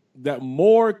think that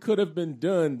more could have been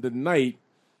done the night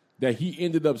that he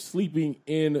ended up sleeping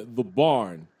in the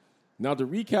barn? Now, to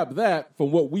recap that,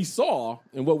 from what we saw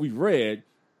and what we read,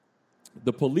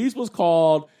 the police was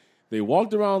called. They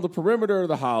walked around the perimeter of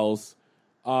the house.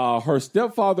 Her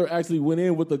stepfather actually went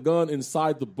in with a gun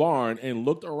inside the barn and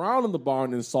looked around in the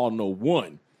barn and saw no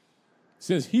one.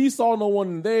 Since he saw no one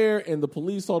in there and the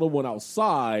police saw no one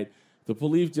outside, the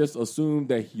police just assumed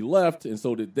that he left, and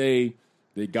so did they.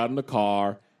 They got in the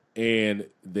car and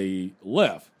they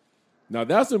left. Now,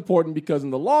 that's important because in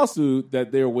the lawsuit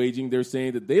that they're waging, they're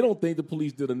saying that they don't think the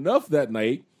police did enough that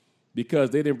night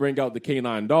because they didn't bring out the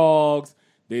canine dogs,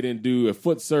 they didn't do a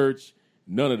foot search,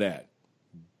 none of that.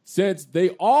 Since they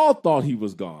all thought he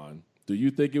was gone, do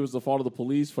you think it was the fault of the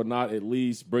police for not at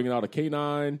least bringing out a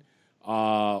canine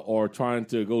or trying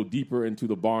to go deeper into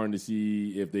the barn to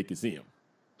see if they could see him?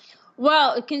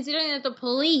 Well, considering that the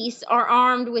police are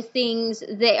armed with things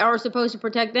that are supposed to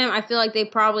protect them, I feel like they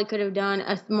probably could have done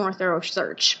a more thorough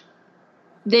search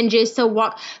than just to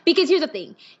walk. Because here's the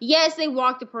thing. Yes, they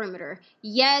walked the perimeter.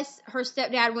 Yes, her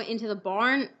stepdad went into the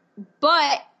barn.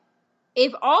 But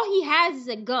if all he has is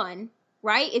a gun,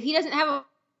 right? If he doesn't have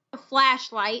a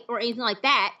flashlight or anything like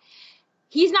that,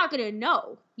 he's not going to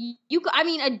know. A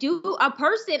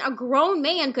grown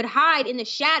man could hide in the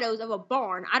shadows of a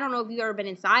barn. I don't know if you've ever been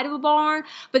inside of a barn,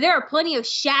 but there are plenty of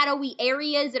shadowy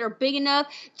areas that are big enough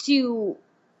to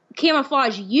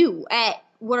camouflage you at,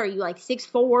 what are you, like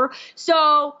 6'4"?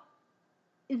 So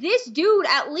this dude,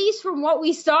 at least from what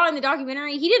we saw in the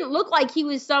documentary, he didn't look like he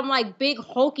was some like big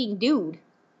hulking dude.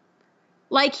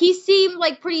 Like he seemed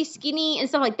like pretty skinny and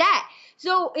stuff like that.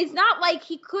 So it's not like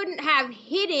he couldn't have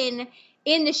hidden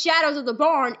in the shadows of the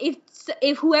barn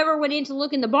if whoever went in to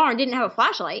look in the barn didn't have a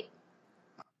flashlight.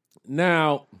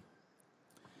 Now,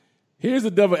 here's the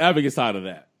devil advocate side of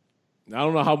that. I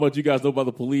don't know how much you guys know about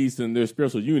the police and their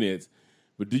special units,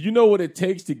 but do you know what it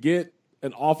takes to get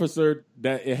an officer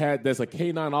that's a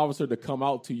canine officer to come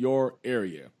out to your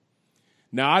area?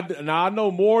 Now I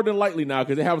know more than likely now,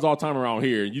 because it happens all the time around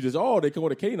here. You just, they come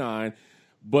with a canine,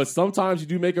 but sometimes you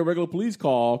do make a regular police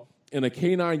call and a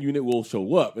canine unit will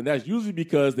show up. And that's usually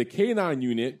because the canine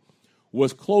unit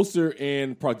was closer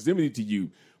in proximity to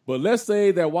you. But let's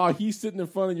say that while he's sitting in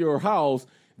front of your house,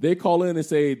 they call in and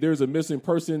say there's a missing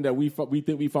person that we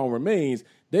think we found remains.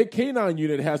 Their canine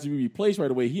unit has to be replaced right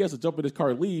away. He has to jump in his car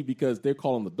and leave because they're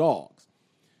calling the dogs.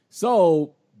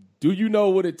 So do you know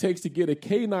what it takes to get a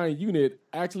canine unit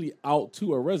actually out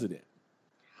to a resident?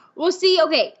 Well, see,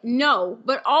 okay, no.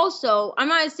 But also, I'm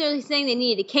not necessarily saying they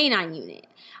needed a canine unit.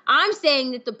 I'm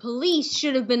saying that the police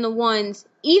should have been the ones,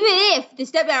 even if the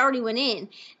stepdad already went in,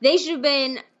 they should have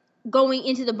been going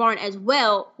into the barn as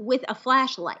well with a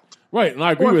flashlight. Right, and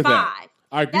I agree with that.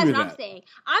 I agree with that. That's what I'm saying.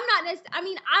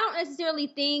 I don't necessarily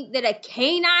think that a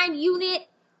canine unit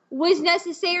was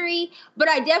necessary, but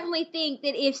I definitely think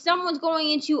that if someone's going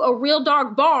into a real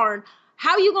dark barn,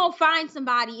 how you gonna find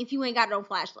somebody if you ain't got no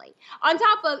flashlight? On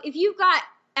top of, if you've got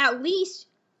at least,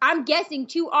 I'm guessing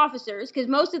 2 officers, because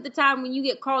most of the time when you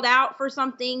get called out for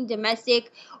something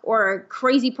domestic or a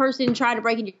crazy person trying to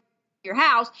break into your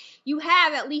house, you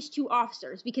have at least 2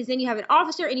 officers, because then you have an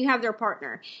officer and you have their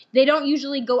partner. They don't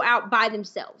usually go out by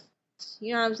themselves.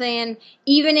 You know what I'm saying?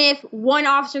 Even if one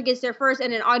officer gets there first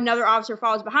and then another officer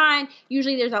follows behind,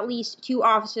 usually there's at least 2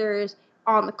 officers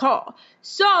on the call.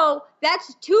 So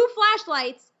that's 2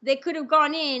 flashlights that could have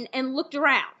gone in and looked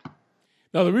around.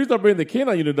 Now, the reason I bring the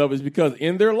canine unit up is because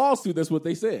in their lawsuit, that's what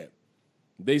they said.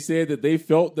 They said that they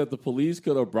felt that the police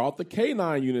could have brought the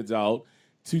canine units out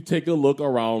to take a look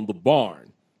around the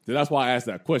barn. So that's why I asked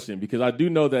that question, because I do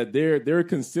know that they're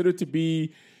considered to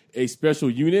be a special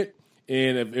unit.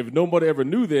 And if nobody ever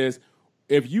knew this,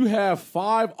 if you have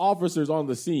 5 officers on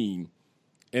the scene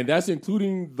and that's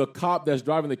including the cop that's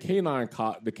driving the canine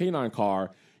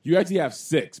car, you actually have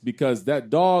 6 because that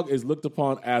dog is looked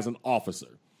upon as an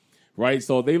officer, right?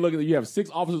 So they look at you have 6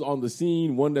 officers on the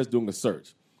scene, one that's doing a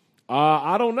search.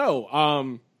 I don't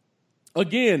know.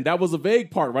 Again, that was a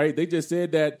vague part, right? They just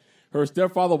said that her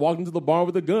stepfather walked into the barn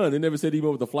with a gun. They never said he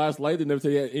went with a flashlight. They never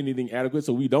said he had anything adequate,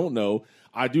 so we don't know.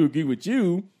 I do agree with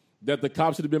you that the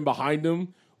cops should have been behind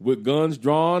him with guns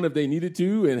drawn if they needed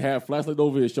to and had flashlight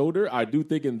over his shoulder. I do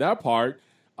think in that part,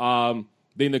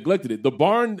 they neglected it. The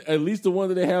barn, at least the one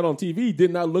that they had on TV,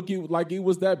 did not look like it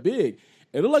was that big.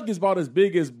 It looked like it's about as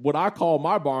big as what I call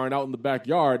my barn out in the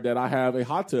backyard that I have a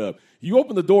hot tub. You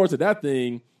open the door to that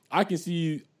thing, I can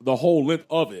see the whole length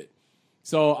of it.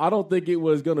 So I don't think it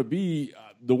was going to be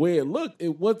the way it looked.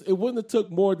 It wouldn't have took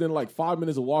more than like 5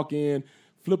 minutes to walk in,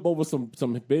 flip over some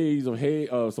bays of hay,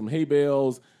 some hay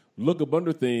bales, look up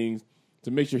under things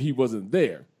to make sure he wasn't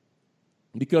there.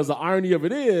 Because the irony of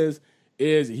it is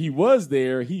he was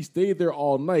there. He stayed there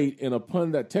all night. And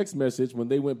upon that text message, when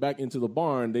they went back into the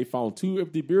barn, they found 2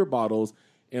 empty beer bottles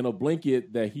and a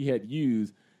blanket that he had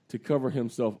used to cover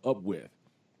himself up with.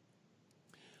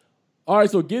 All right,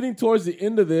 so getting towards the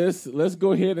end of this, let's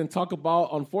go ahead and talk about,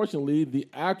 unfortunately, the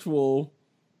actual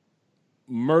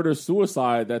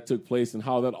murder-suicide that took place and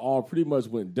how that all pretty much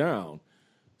went down.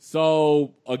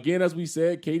 So, again, as we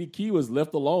said, Katie Key was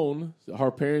left alone.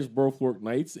 Her parents both worked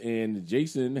nights, and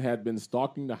Jason had been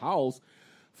stalking the house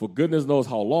for goodness knows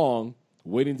how long,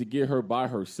 waiting to get her by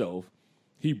herself.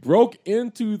 He broke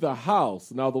into the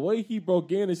house. Now, the way he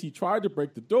broke in is he tried to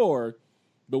break the door,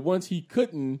 but once he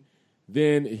couldn't,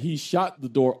 then he shot the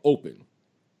door open.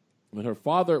 When her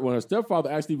stepfather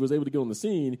actually was able to get on the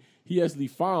scene, he actually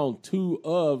found 2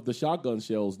 of the shotgun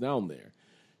shells down there.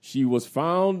 She was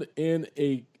found in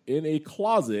a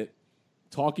closet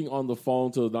talking on the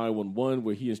phone to 911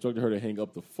 where he instructed her to hang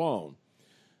up the phone.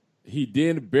 He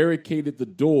then barricaded the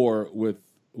door with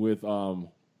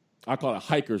I call it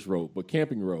hiker's rope, but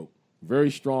camping rope. Very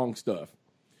strong stuff.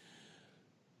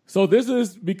 So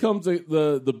this becomes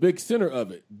the big center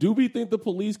of it. Do we think the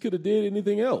police could have did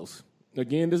anything else?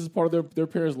 Again, this is part of their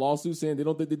parents' lawsuit saying they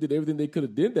don't think they did everything they could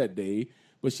have did that day,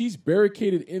 but she's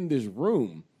barricaded in this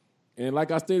room. And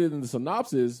like I stated in the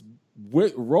synopsis,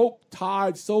 with rope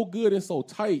tied so good and so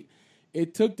tight,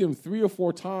 it took them 3 or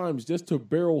 4 times just to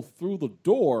barrel through the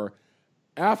door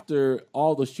after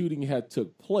all the shooting had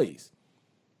took place.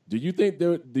 Do you think it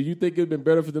would have been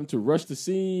better for them to rush the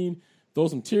scene, throw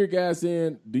some tear gas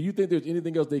in? Do you think there's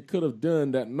anything else they could have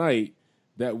done that night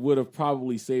that would have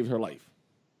probably saved her life?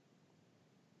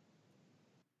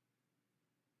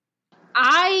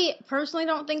 I personally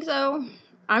don't think so.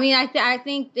 I mean, I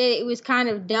think that it was kind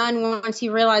of done once he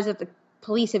realized that the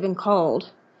police had been called.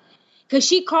 Because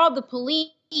she called the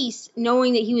police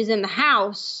knowing that he was in the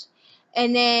house.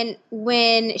 And then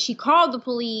when she called the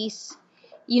police,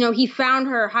 he found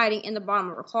her hiding in the bottom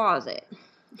of her closet.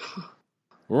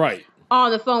 Right. On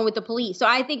the phone with the police. So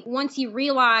I think once he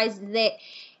realized that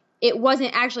it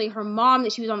wasn't actually her mom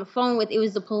that she was on the phone with, it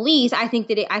was the police, I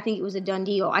think it was a done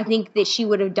deal. I think that she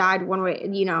would have died one way,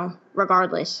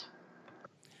 regardless.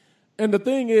 And the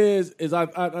thing is I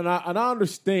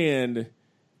understand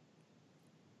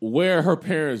where her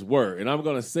parents were. And I'm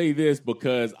going to say this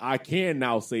because I can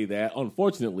now say that,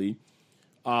 unfortunately,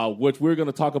 which we're going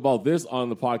to talk about this on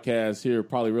the podcast here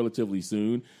probably relatively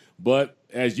soon. But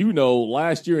as you know,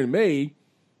 last year in May,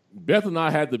 Beth and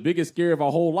I had the biggest scare of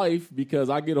our whole life because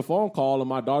I get a phone call and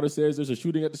my daughter says there's a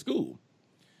shooting at the school.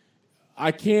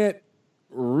 I can't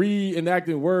reenact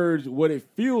in words what it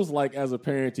feels like as a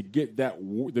parent to get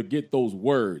those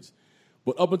words.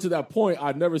 But up until that point,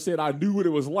 I never said I knew what it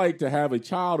was like to have a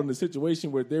child in a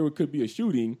situation where there could be a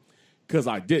shooting, because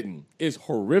I didn't. It's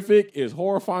horrific. It's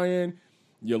horrifying.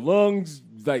 Your lungs,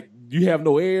 like, you have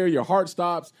no air. Your heart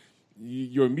stops.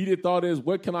 Your immediate thought is,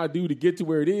 what can I do to get to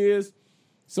where it is?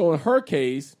 So in her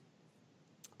case,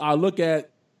 I look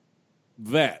at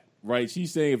that, right?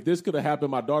 She's saying if this could have happened,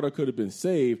 my daughter could have been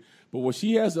saved. But what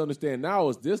she has to understand now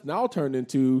is this now turned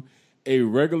into a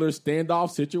regular standoff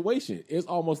situation. It's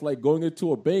almost like going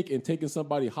into a bank and taking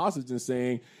somebody hostage and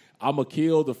saying, I'm going to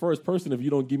kill the first person if you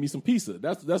don't give me some pizza.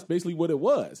 That's basically what it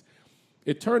was.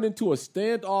 It turned into a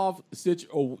standoff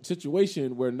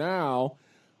situation where now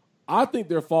I think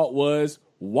their fault was,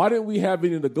 why didn't we have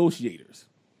any negotiators?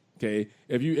 Okay,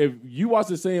 if you watch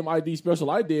the same ID special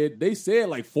I did, they said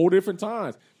like 4 different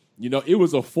times, it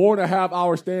was a 4.5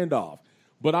 hour standoff.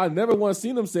 But I never once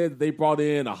seen them say that they brought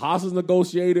in a hostage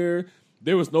negotiator.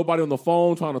 There was nobody on the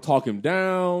phone trying to talk him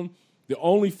down. The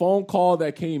only phone call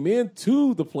that came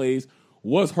into the place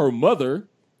was her mother,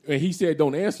 and he said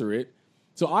don't answer it.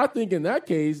 So I think in that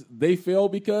case, they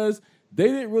failed because they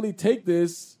didn't really take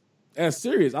this as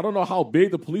serious. I don't know how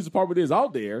big the police department is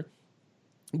out there,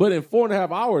 but in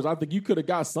 4.5 hours, I think you could have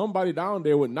got somebody down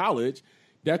there with knowledge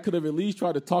that could have at least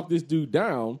tried to talk this dude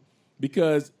down,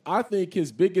 because I think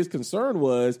his biggest concern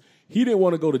was he didn't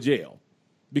want to go to jail.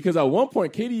 Because at one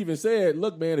point, Katie even said,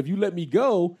 look, man, if you let me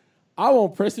go, I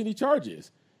won't press any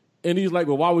charges. And he's like,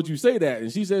 well, why would you say that?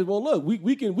 And she says, well, look,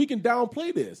 we can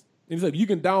downplay this. And he's like, you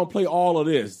can downplay all of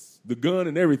this, the gun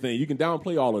and everything. You can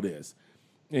downplay all of this.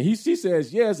 And she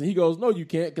says, yes. And he goes, no, you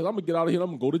can't, because I'm going to get out of here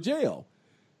and I'm going to go to jail.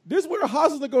 This is where a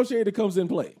hostage negotiator comes in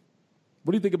play.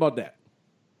 What do you think about that?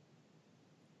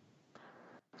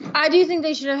 I do think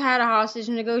they should have had a hostage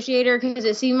negotiator, because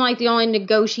it seemed like the only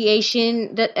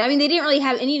negotiation they didn't really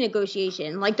have any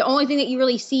negotiation. Like, the only thing that you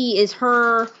really see is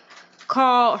her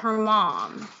call her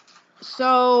mom.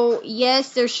 So,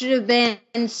 yes, there should have been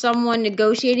someone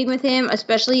negotiating with him,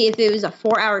 especially if it was a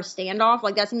 4-hour standoff.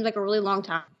 Like, that seems like a really long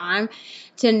time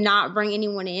to not bring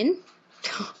anyone in.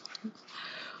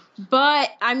 But,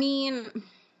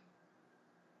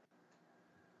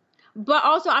 but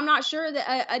also, I'm not sure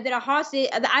that a hostage.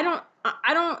 I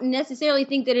don't necessarily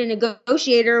think that a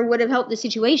negotiator would have helped the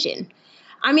situation.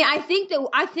 I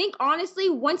think honestly,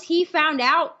 once he found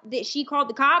out that she called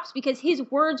the cops, because his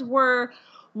words were,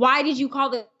 "Why did you call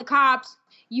the cops?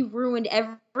 You've ruined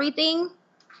everything."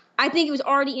 I think it was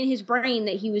already in his brain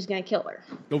that he was going to kill her.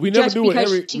 But we never do what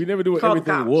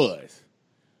everything was.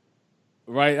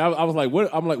 Right? I was like, what?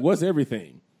 I'm like, what's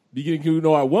everything?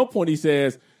 At one point he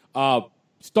says,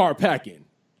 start packing.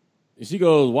 And she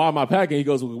goes, why am I packing? He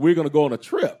goes, well, we're going to go on a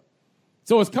trip.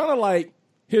 So it's kind of like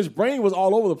his brain was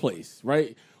all over the place,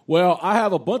 right? Well, I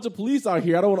have a bunch of police out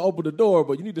here. I don't want to open the door,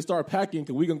 but you need to start packing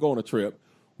because we're going to go on a trip.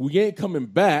 We ain't coming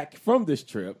back from this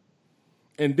trip.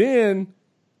 And then,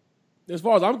 as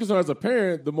far as I'm concerned as a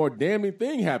parent, the more damning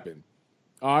thing happened.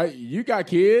 All right, you got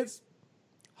kids.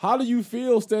 How do you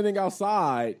feel standing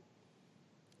outside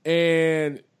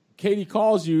and Katie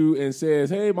calls you and says,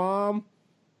 hey, Mom,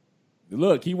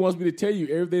 look, he wants me to tell you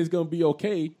everything's going to be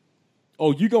okay.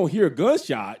 Oh, you're going to hear a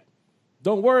gunshot.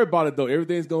 Don't worry about it, though.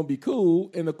 Everything's going to be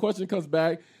cool. And the question comes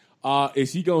back,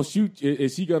 is he going to shoot?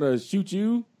 Is he going to shoot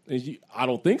you? I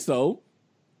don't think so.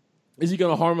 Is he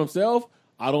going to harm himself?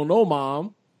 I don't know,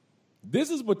 Mom.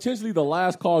 This is potentially the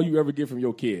last call you ever get from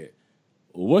your kid.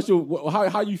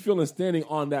 How you feeling standing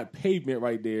on that pavement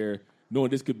right there, knowing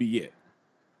this could be it?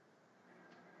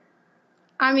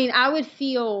 I would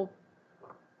feel,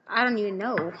 I don't even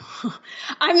know.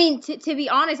 To be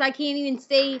honest, I can't even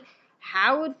say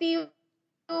how I would feel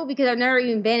because I've never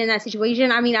even been in that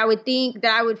situation. I would think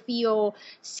that I would feel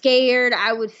scared.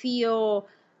 I would feel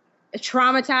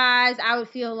traumatized. I would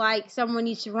feel like someone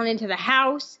needs to run into the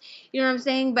house. You know what I'm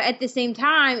saying? But at the same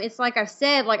time, it's like I've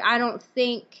said, like, I don't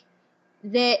think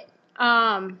that,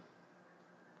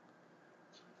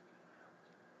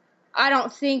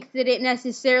 it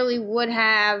necessarily would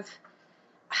have.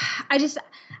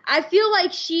 I feel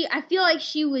like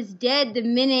she was dead the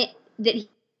minute that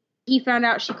he found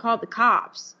out she called the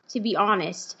cops, to be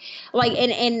honest. Like,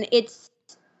 and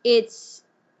it's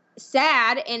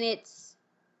sad and it's,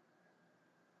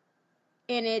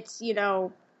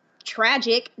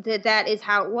 tragic that is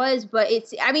how it was. But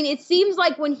it seems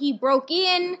like when he broke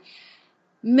in,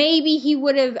 maybe he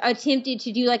would have attempted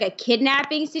to do like a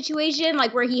kidnapping situation,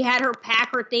 like where he had her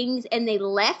pack her things and they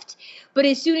left. But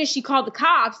as soon as she called the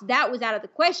cops, that was out of the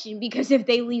question, because if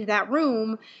they leave that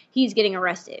room, he's getting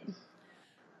arrested.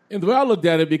 And the way I looked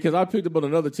at it, because I picked up on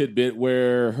another tidbit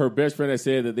where her best friend had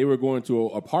said that they were going to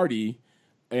a party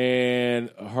and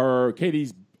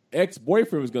Katie's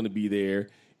ex-boyfriend was going to be there,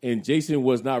 and Jason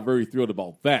was not very thrilled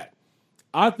about that.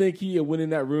 I think he went in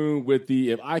that room with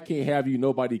the "if I can't have you,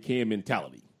 nobody can"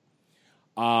 mentality.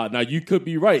 Now, you could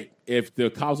be right. If the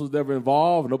cops was never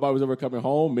involved, nobody was ever coming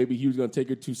home, maybe he was going to take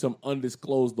her to some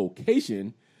undisclosed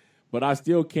location. But I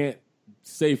still can't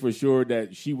say for sure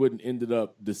that she wouldn't ended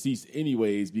up deceased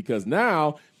anyways, because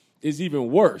now it's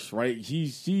even worse, right?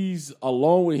 She's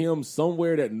alone with him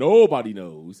somewhere that nobody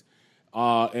knows.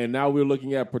 And now we're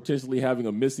looking at potentially having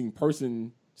a missing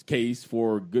person case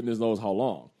for goodness knows how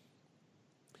long.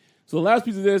 So the last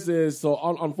piece of this is,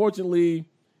 unfortunately,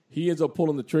 he ends up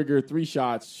pulling the trigger, 3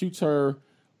 shots, shoots her,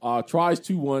 tries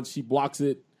to once, she blocks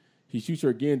it. He shoots her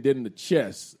again, dead in the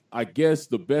chest. I guess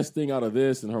the best thing out of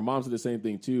this, and her mom said the same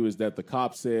thing too, is that the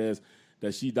cop says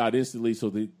that she died instantly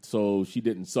so she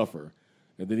didn't suffer.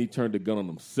 And then he turned the gun on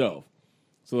himself.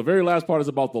 So the very last part is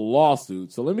about the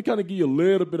lawsuit. So let me kind of give you a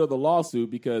little bit of the lawsuit,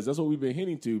 because that's what we've been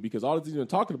hinting to, because all the things we've been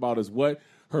talking about is what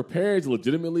her parents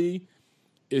legitimately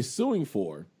is suing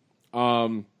for.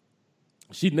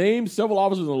 She named several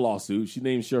officers in the lawsuit. She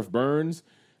named Sheriff Burns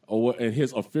in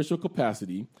his official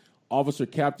capacity, Officer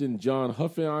Captain John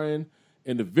Huffine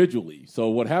individually. So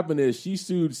what happened is she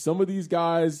sued some of these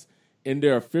guys in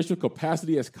their official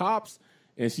capacity as cops,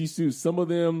 and she sued some of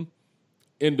them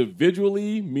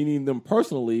individually, meaning them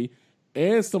personally,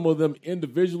 and some of them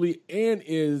individually and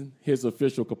in his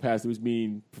official capacity, which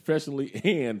means professionally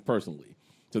and personally.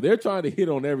 So they're trying to hit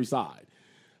on every side.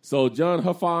 So John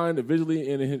Huffine, individually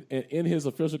in his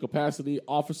official capacity,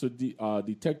 Officer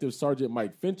Detective Sergeant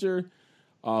Mike Fincher,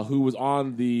 who was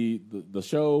on the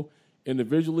show,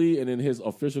 individually and in his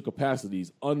official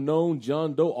capacities, unknown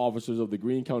John Doe officers of the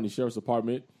Greene County Sheriff's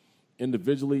Department,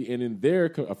 individually and in their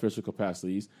official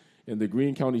capacities, in the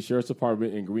Greene County Sheriff's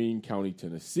Department in Greene County,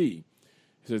 Tennessee.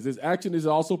 It says this action is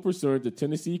also pursuant to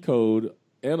Tennessee Code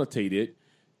annotated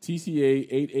TCA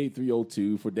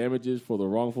 88302 for damages for the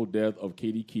wrongful death of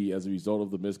Katie Key as a result of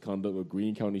the misconduct of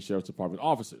Greene County Sheriff's Department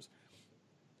officers.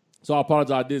 So I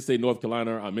apologize. I did say North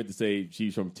Carolina. I meant to say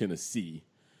she's from Tennessee.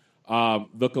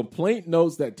 The complaint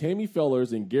notes that Tammy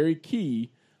Fellers and Gary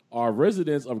Key are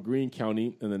residents of Greene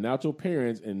County and the natural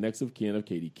parents and next of kin of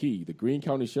Katie Key. The Greene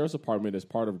County Sheriff's Department is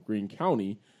part of Greene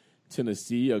County,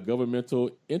 Tennessee, a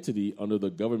governmental entity under the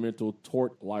Governmental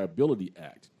Tort Liability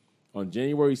Act. On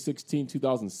January 16,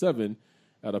 2007,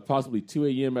 at approximately 2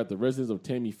 a.m. at the residence of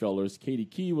Tammy Fellers, Katie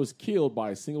Key was killed by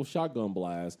a single shotgun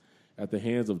blast at the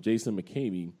hands of Jason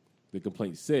McCamey, the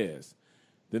complaint says.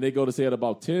 Then they go to say at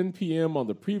about 10 p.m. on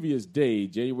the previous day,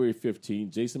 January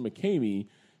 15, Jason McCamey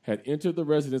had entered the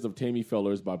residence of Tammy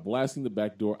Fellers by blasting the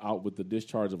back door out with the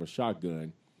discharge of a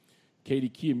shotgun. Katie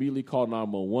Key immediately called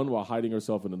 911 while hiding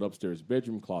herself in an upstairs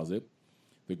bedroom closet.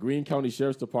 The Greene County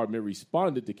Sheriff's Department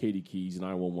responded to Katie Key's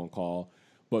 911 call,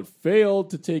 but failed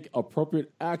to take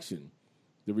appropriate action.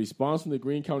 The response from the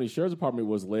Greene County Sheriff's Department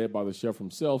was led by the sheriff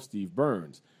himself, Steve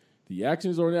Burns. The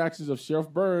actions or inactions of Sheriff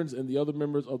Burns and the other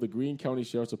members of the Greene County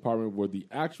Sheriff's Department were the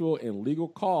actual and legal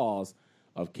cause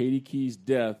of Katie Key's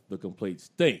death, the complaint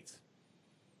states.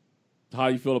 How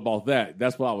do you feel about that?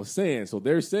 That's what I was saying. So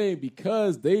they're saying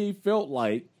because they felt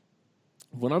like,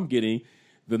 what I'm getting,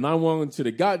 the 911 should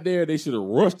have got there, they should have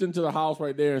rushed into the house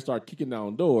right there and started kicking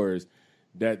down doors,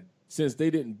 that since they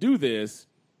didn't do this,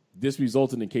 this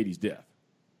resulted in Katie's death.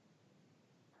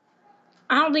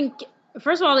 I don't think,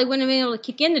 first of all, they wouldn't have been able to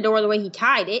kick in the door the way he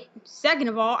tied it. Second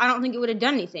of all, I don't think it would have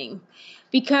done anything.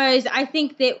 Because I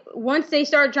think that once they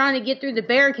started trying to get through the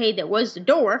barricade that was the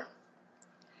door,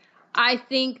 I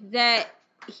think that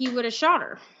he would have shot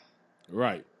her.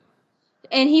 Right.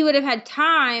 And he would have had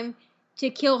time to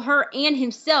kill her and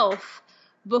himself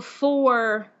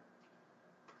before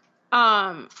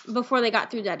they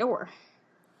got through that door.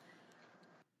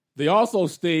 They also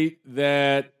state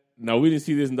that, now we didn't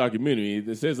see this in the documentary,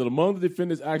 it says that among the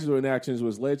defendant's actions or inactions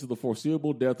was led to the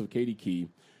foreseeable death of Katie Key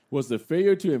was the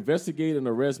failure to investigate and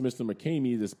arrest Mr.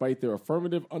 McCamey despite their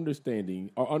affirmative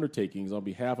understanding or undertakings on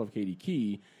behalf of Katie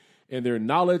Key and their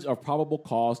knowledge of probable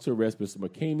cause to arrest Mr.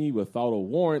 McCamey without a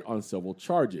warrant on several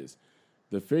charges.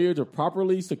 The failure to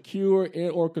properly secure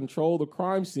and or control the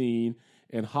crime scene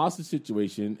and hostage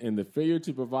situation, and the failure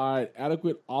to provide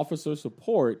adequate officer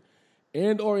support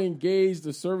and or engage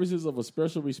the services of a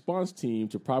special response team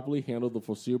to properly handle the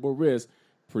foreseeable risk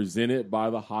presented by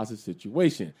the hostage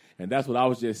situation. And that's what I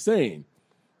was just saying.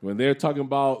 When they're talking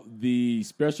about the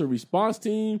special response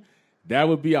team, that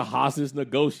would be a hostage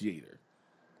negotiator.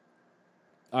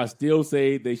 I still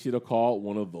say they should have called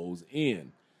one of those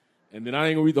in. And then I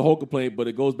ain't going to read the whole complaint, but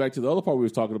it goes back to the other part we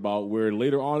was talking about, where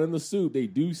later on in the suit, they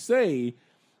do say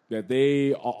that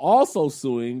they are also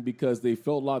suing because they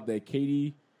felt like that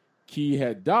Katie Key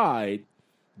had died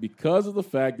because of the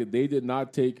fact that they did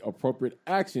not take appropriate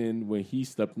action when he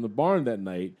slept in the barn that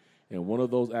night, and one of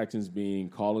those actions being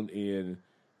calling in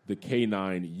the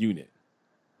K-9 unit.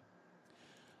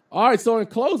 All right, so in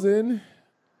closing,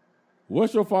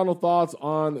 what's your final thoughts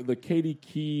on the Katie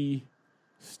Key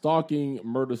stalking,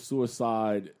 murder,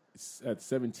 suicide at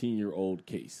 17-year-old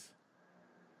case?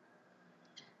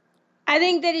 I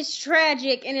think that it's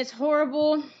tragic and it's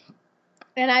horrible,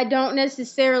 and I don't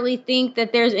necessarily think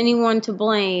that there's anyone to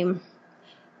blame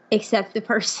except the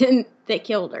person that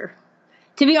killed her,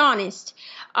 to be honest.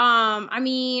 I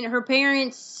mean, her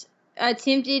parents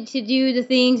attempted to do the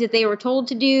things that they were told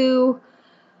to do.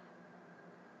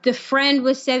 The friend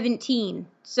was 17,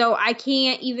 so I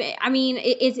can't even, I mean,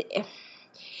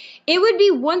 it would be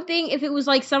one thing if it was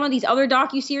like some of these other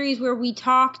docuseries where we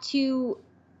talk to,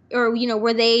 or, you know,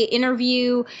 where they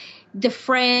interview the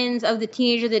friends of the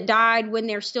teenager that died when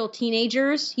they're still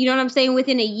teenagers, you know what I'm saying,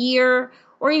 within a year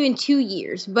or even 2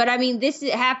 years. But I mean, this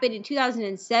happened in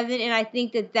 2007, and I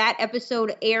think that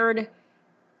episode aired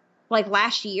like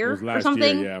last year It was or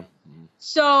something. Year, yeah.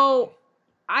 So,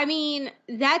 I mean,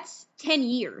 that's 10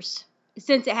 years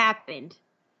since it happened.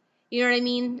 You know what I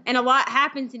mean? And a lot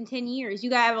happens in 10 years. You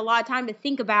got to have a lot of time to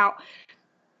think about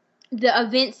the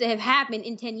events that have happened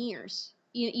in 10 years.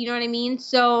 You know what I mean?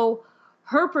 So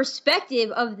her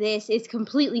perspective of this is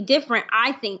completely different,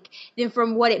 I think, than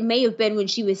from what it may have been when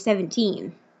she was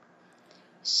 17.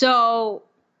 So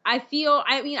I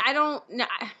don't know.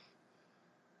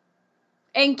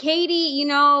 And Katie, you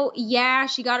know, yeah,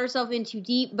 she got herself in too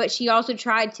deep, but she also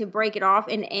tried to break it off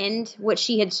and end what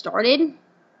she had started.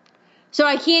 So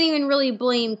I can't even really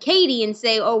blame Katie and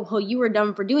say, oh, well, you were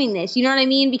dumb for doing this. You know what I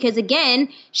mean? Because, again,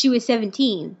 she was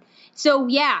 17. So,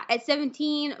 yeah, at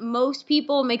 17, most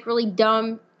people make really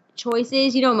dumb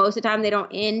choices. You know, most of the time they don't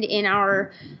end in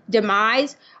our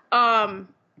demise.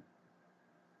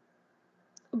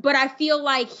 But I feel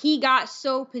like he got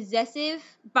so possessive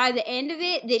by the end of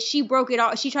it that she broke it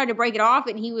off. She tried to break it off,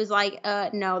 and he was like,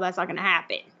 no, that's not going to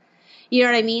happen. You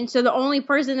know what I mean? So the only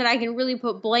person that I can really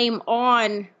put blame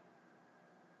on,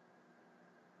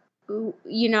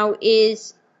 you know,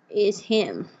 is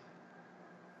him.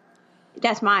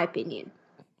 That's my opinion.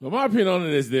 Well, my opinion on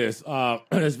it is this.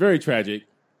 It's very tragic.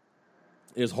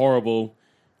 It's horrible.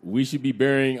 We should be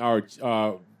burying our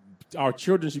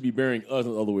children should be burying us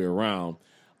the other way around.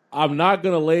 I'm not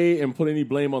going to lay and put any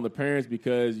blame on the parents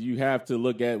because you have to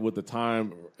look at what the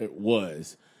time it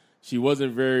was. She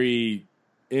wasn't very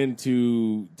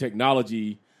into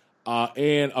technology,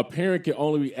 and a parent can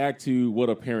only react to what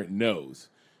a parent knows.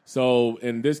 So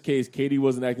in this case, Katie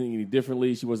wasn't acting any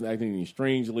differently. She wasn't acting any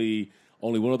strangely.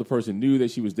 Only one other person knew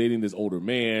that she was dating this older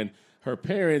man. Her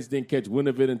parents didn't catch wind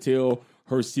of it until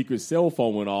her secret cell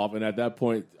phone went off, and at that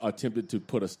point attempted to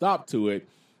put a stop to it,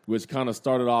 which kind of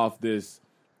started off this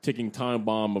ticking time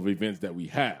bomb of events that we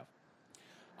have.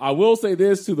 I will say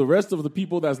this to the rest of the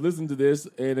people that's listening to this,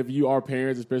 and if you are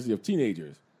parents, especially of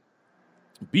teenagers,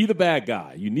 be the bad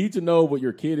guy. You need to know what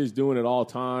your kid is doing at all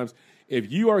times.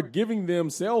 If you are giving them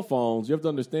cell phones, you have to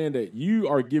understand that you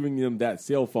are giving them that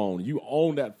cell phone. You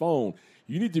own that phone.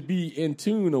 You need to be in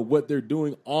tune of what they're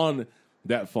doing on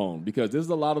that phone, because there's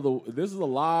a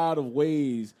lot of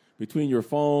ways between your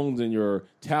phones and your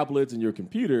tablets and your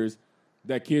computers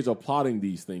that kids are plotting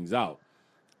these things out.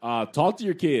 Talk to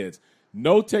your kids.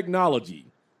 Know technology.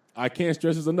 I can't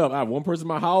stress this enough. I have one person in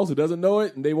my house who doesn't know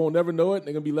it, and they won't never know it, and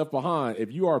they're going to be left behind.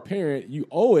 If you are a parent, you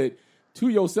owe it to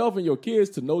yourself and your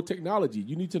kids to know technology.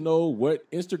 You need to know what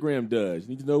Instagram does. You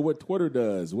need to know what Twitter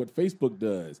does, what Facebook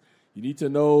does. You need to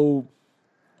know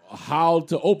how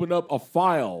to open up a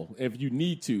file if you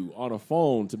need to on a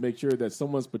phone to make sure that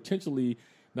someone's potentially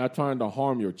not trying to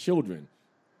harm your children.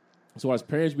 So as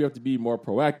parents, we have to be more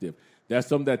proactive. That's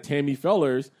something that Tammy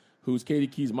Fellers, who's Katie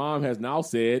Key's mom, has now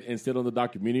said and said on the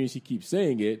documentary. She keeps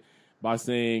saying it by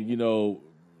saying, you know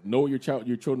what your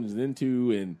children is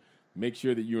into and make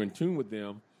sure that you're in tune with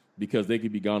them because they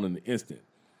could be gone in an instant.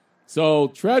 So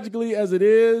tragically as it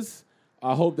is,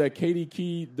 I hope that Katie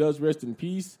Key does rest in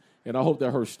peace, and I hope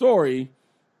that her story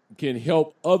can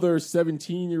help other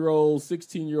 17-year-olds,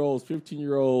 16-year-olds,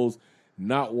 15-year-olds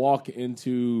not walk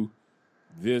into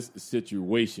this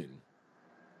situation.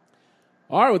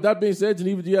 All right, with that being said,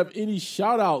 Geneva, do you have any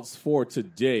shout-outs for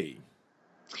today?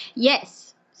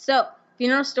 Yes. So,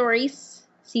 Funeral Stories,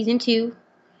 Season 2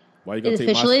 Why are you going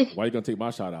to take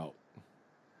my shout-out?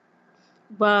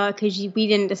 Well, because we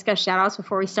didn't discuss shout-outs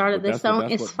before we started this, so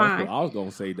it's fine. That's what I was going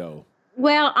to say, though.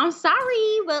 Well, I'm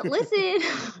sorry, but listen,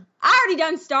 I already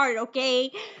done started,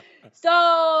 okay?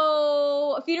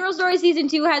 So, Funeral Stories Season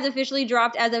 2 has officially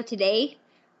dropped as of today.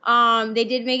 They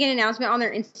did make an announcement on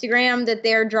their Instagram that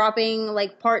they're dropping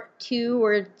like part 2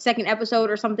 or second episode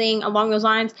or something along those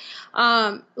lines,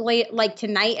 like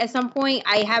tonight at some point.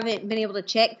 I haven't been able to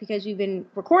check because we've been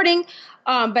recording,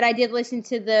 but I did listen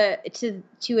to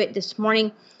it this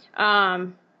morning.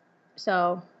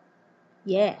 So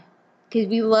yeah, because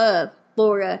we love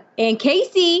Laura and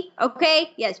Casey.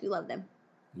 Okay, yes, we love them.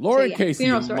 Laura and Casey,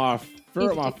 my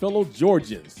fellow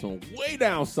Georgians from way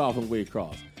down south and way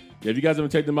across. Yeah, if you guys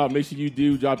haven't checked them out, make sure you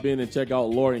do drop in and check out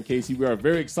Laura and Casey. We are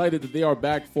very excited that they are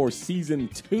back for Season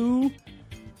 2.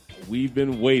 We've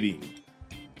been waiting.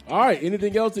 All right,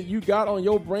 anything else that you got on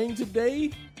your brain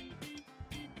today?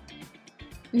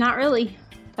 Not really.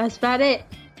 That's about it.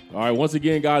 All right, once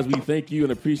again, guys, we thank you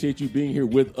and appreciate you being here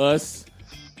with us.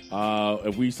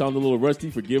 If we sound a little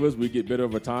rusty, forgive us. We get better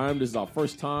over time. This is our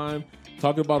first time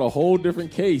talking about a whole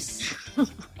different case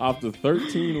after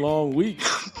 13 long weeks.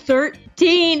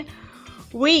 13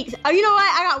 weeks. Oh, you know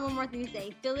what? I got one more thing to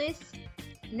say. Phyllis,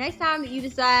 next time that you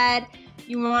decide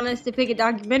you want us to pick a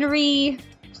documentary,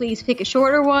 please pick a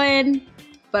shorter one.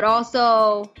 but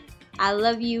also I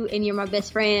love you and you're my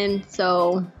best friend,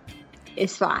 so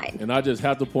it's fine. And I just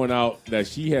have to point out that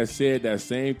she has said that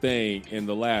same thing in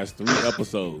the last 3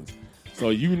 episodes. So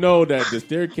you know that the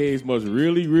staircase must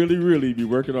really, really, really be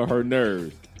working on her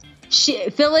nerves.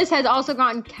 Phyllis has also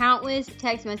gotten countless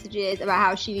text messages about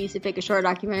how she needs to pick a short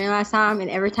documentary last time, and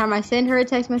every time I send her a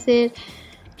text message,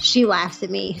 she laughs at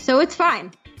me. So it's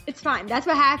fine. It's fine. That's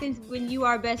what happens when you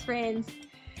are best friends,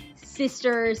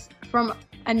 sisters from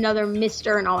another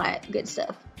mister and all that good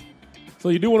stuff. So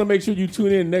you do want to make sure you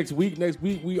tune in next week. Next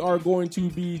week, we are going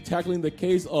to be tackling the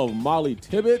case of Molly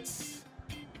Tibbetts.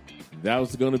 That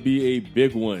was going to be a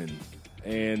big one,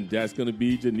 and that's going to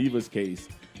be Geneva's case.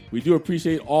 We do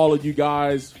appreciate all of you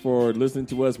guys for listening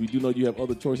to us. We do know you have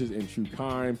other choices in true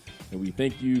crime, and we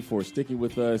thank you for sticking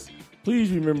with us.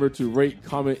 Please remember to rate,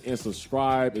 comment, and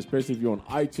subscribe, especially if you're on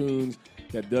iTunes.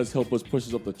 That does help us push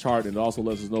us up the chart, and also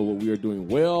lets us know what we are doing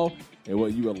well and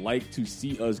what you would like to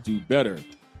see us do better.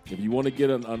 If you want to get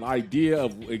an idea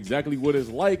of exactly what it's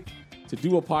like to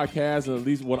do a podcast and at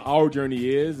least what our journey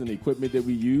is and the equipment that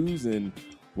we use and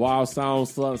why our sound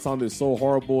sounded so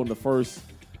horrible in the first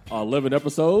 11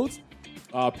 episodes,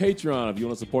 Patreon, if you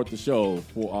want to support the show.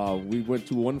 We went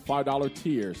to one $5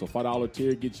 tier. So $5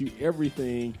 tier gets you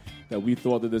everything that we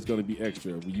thought that there's going to be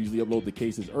extra. We usually upload the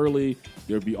cases early.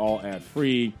 They'll be all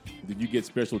ad-free. Then you get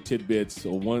special tidbits.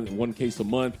 So one case a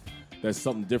month. That's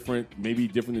something different, maybe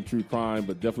different than true crime,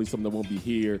 but definitely something that won't be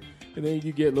here. And then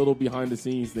you get little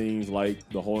behind-the-scenes things like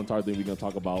the whole entire thing we're going to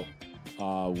talk about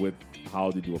with how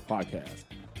to do a podcast.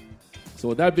 So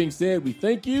with that being said, we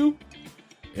thank you.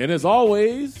 And as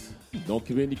always, don't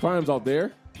commit any crimes out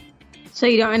there, so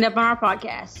you don't end up on our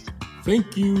podcast.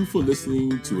 Thank you for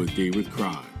listening to A Day with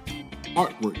Crime.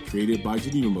 Artwork created by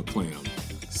Geneva McClam.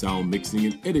 Sound mixing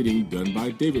and editing done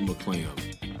by David McClam.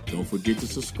 Don't forget to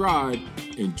subscribe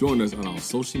and join us on our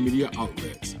social media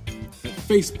outlets at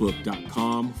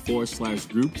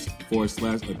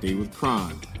facebook.com/groups/A Day with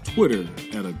Crime, Twitter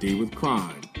at A Day with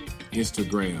Crime,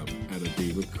 Instagram at A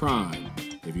Day with Crime.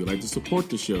 If you'd like to support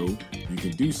the show, you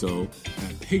can do so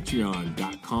at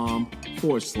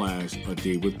patreon.com/A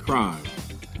Day with Crime.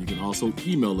 You can also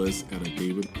email us at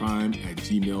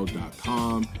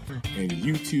adaywithcrime@gmail.com and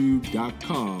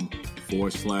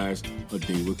youtube.com/A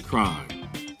Day with Crime.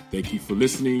 Thank you for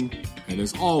listening, and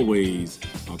as always,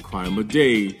 a crime a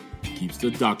day keeps the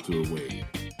doctor away.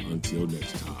 Until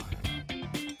next time.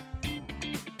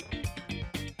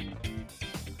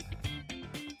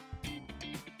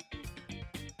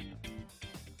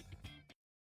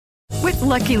 With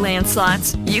Lucky Land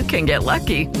Slots, you can get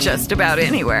lucky just about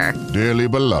anywhere. Dearly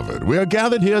beloved, we are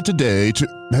gathered here today to...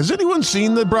 Has anyone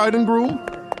seen the bride and groom?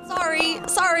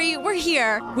 Sorry, we're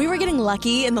here. We were getting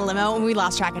lucky in the limo and we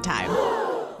lost track of time.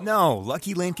 No,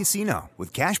 Lucky Land Casino,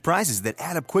 with cash prizes that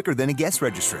add up quicker than a guest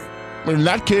registry. In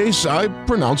that case, I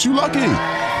pronounce you lucky.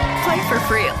 Play for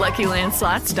free at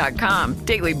LuckyLandSlots.com.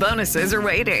 Daily bonuses are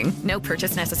waiting. No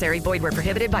purchase necessary. Void where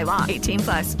prohibited by law.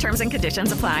 18+. Terms and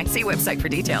conditions apply. See website for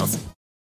details.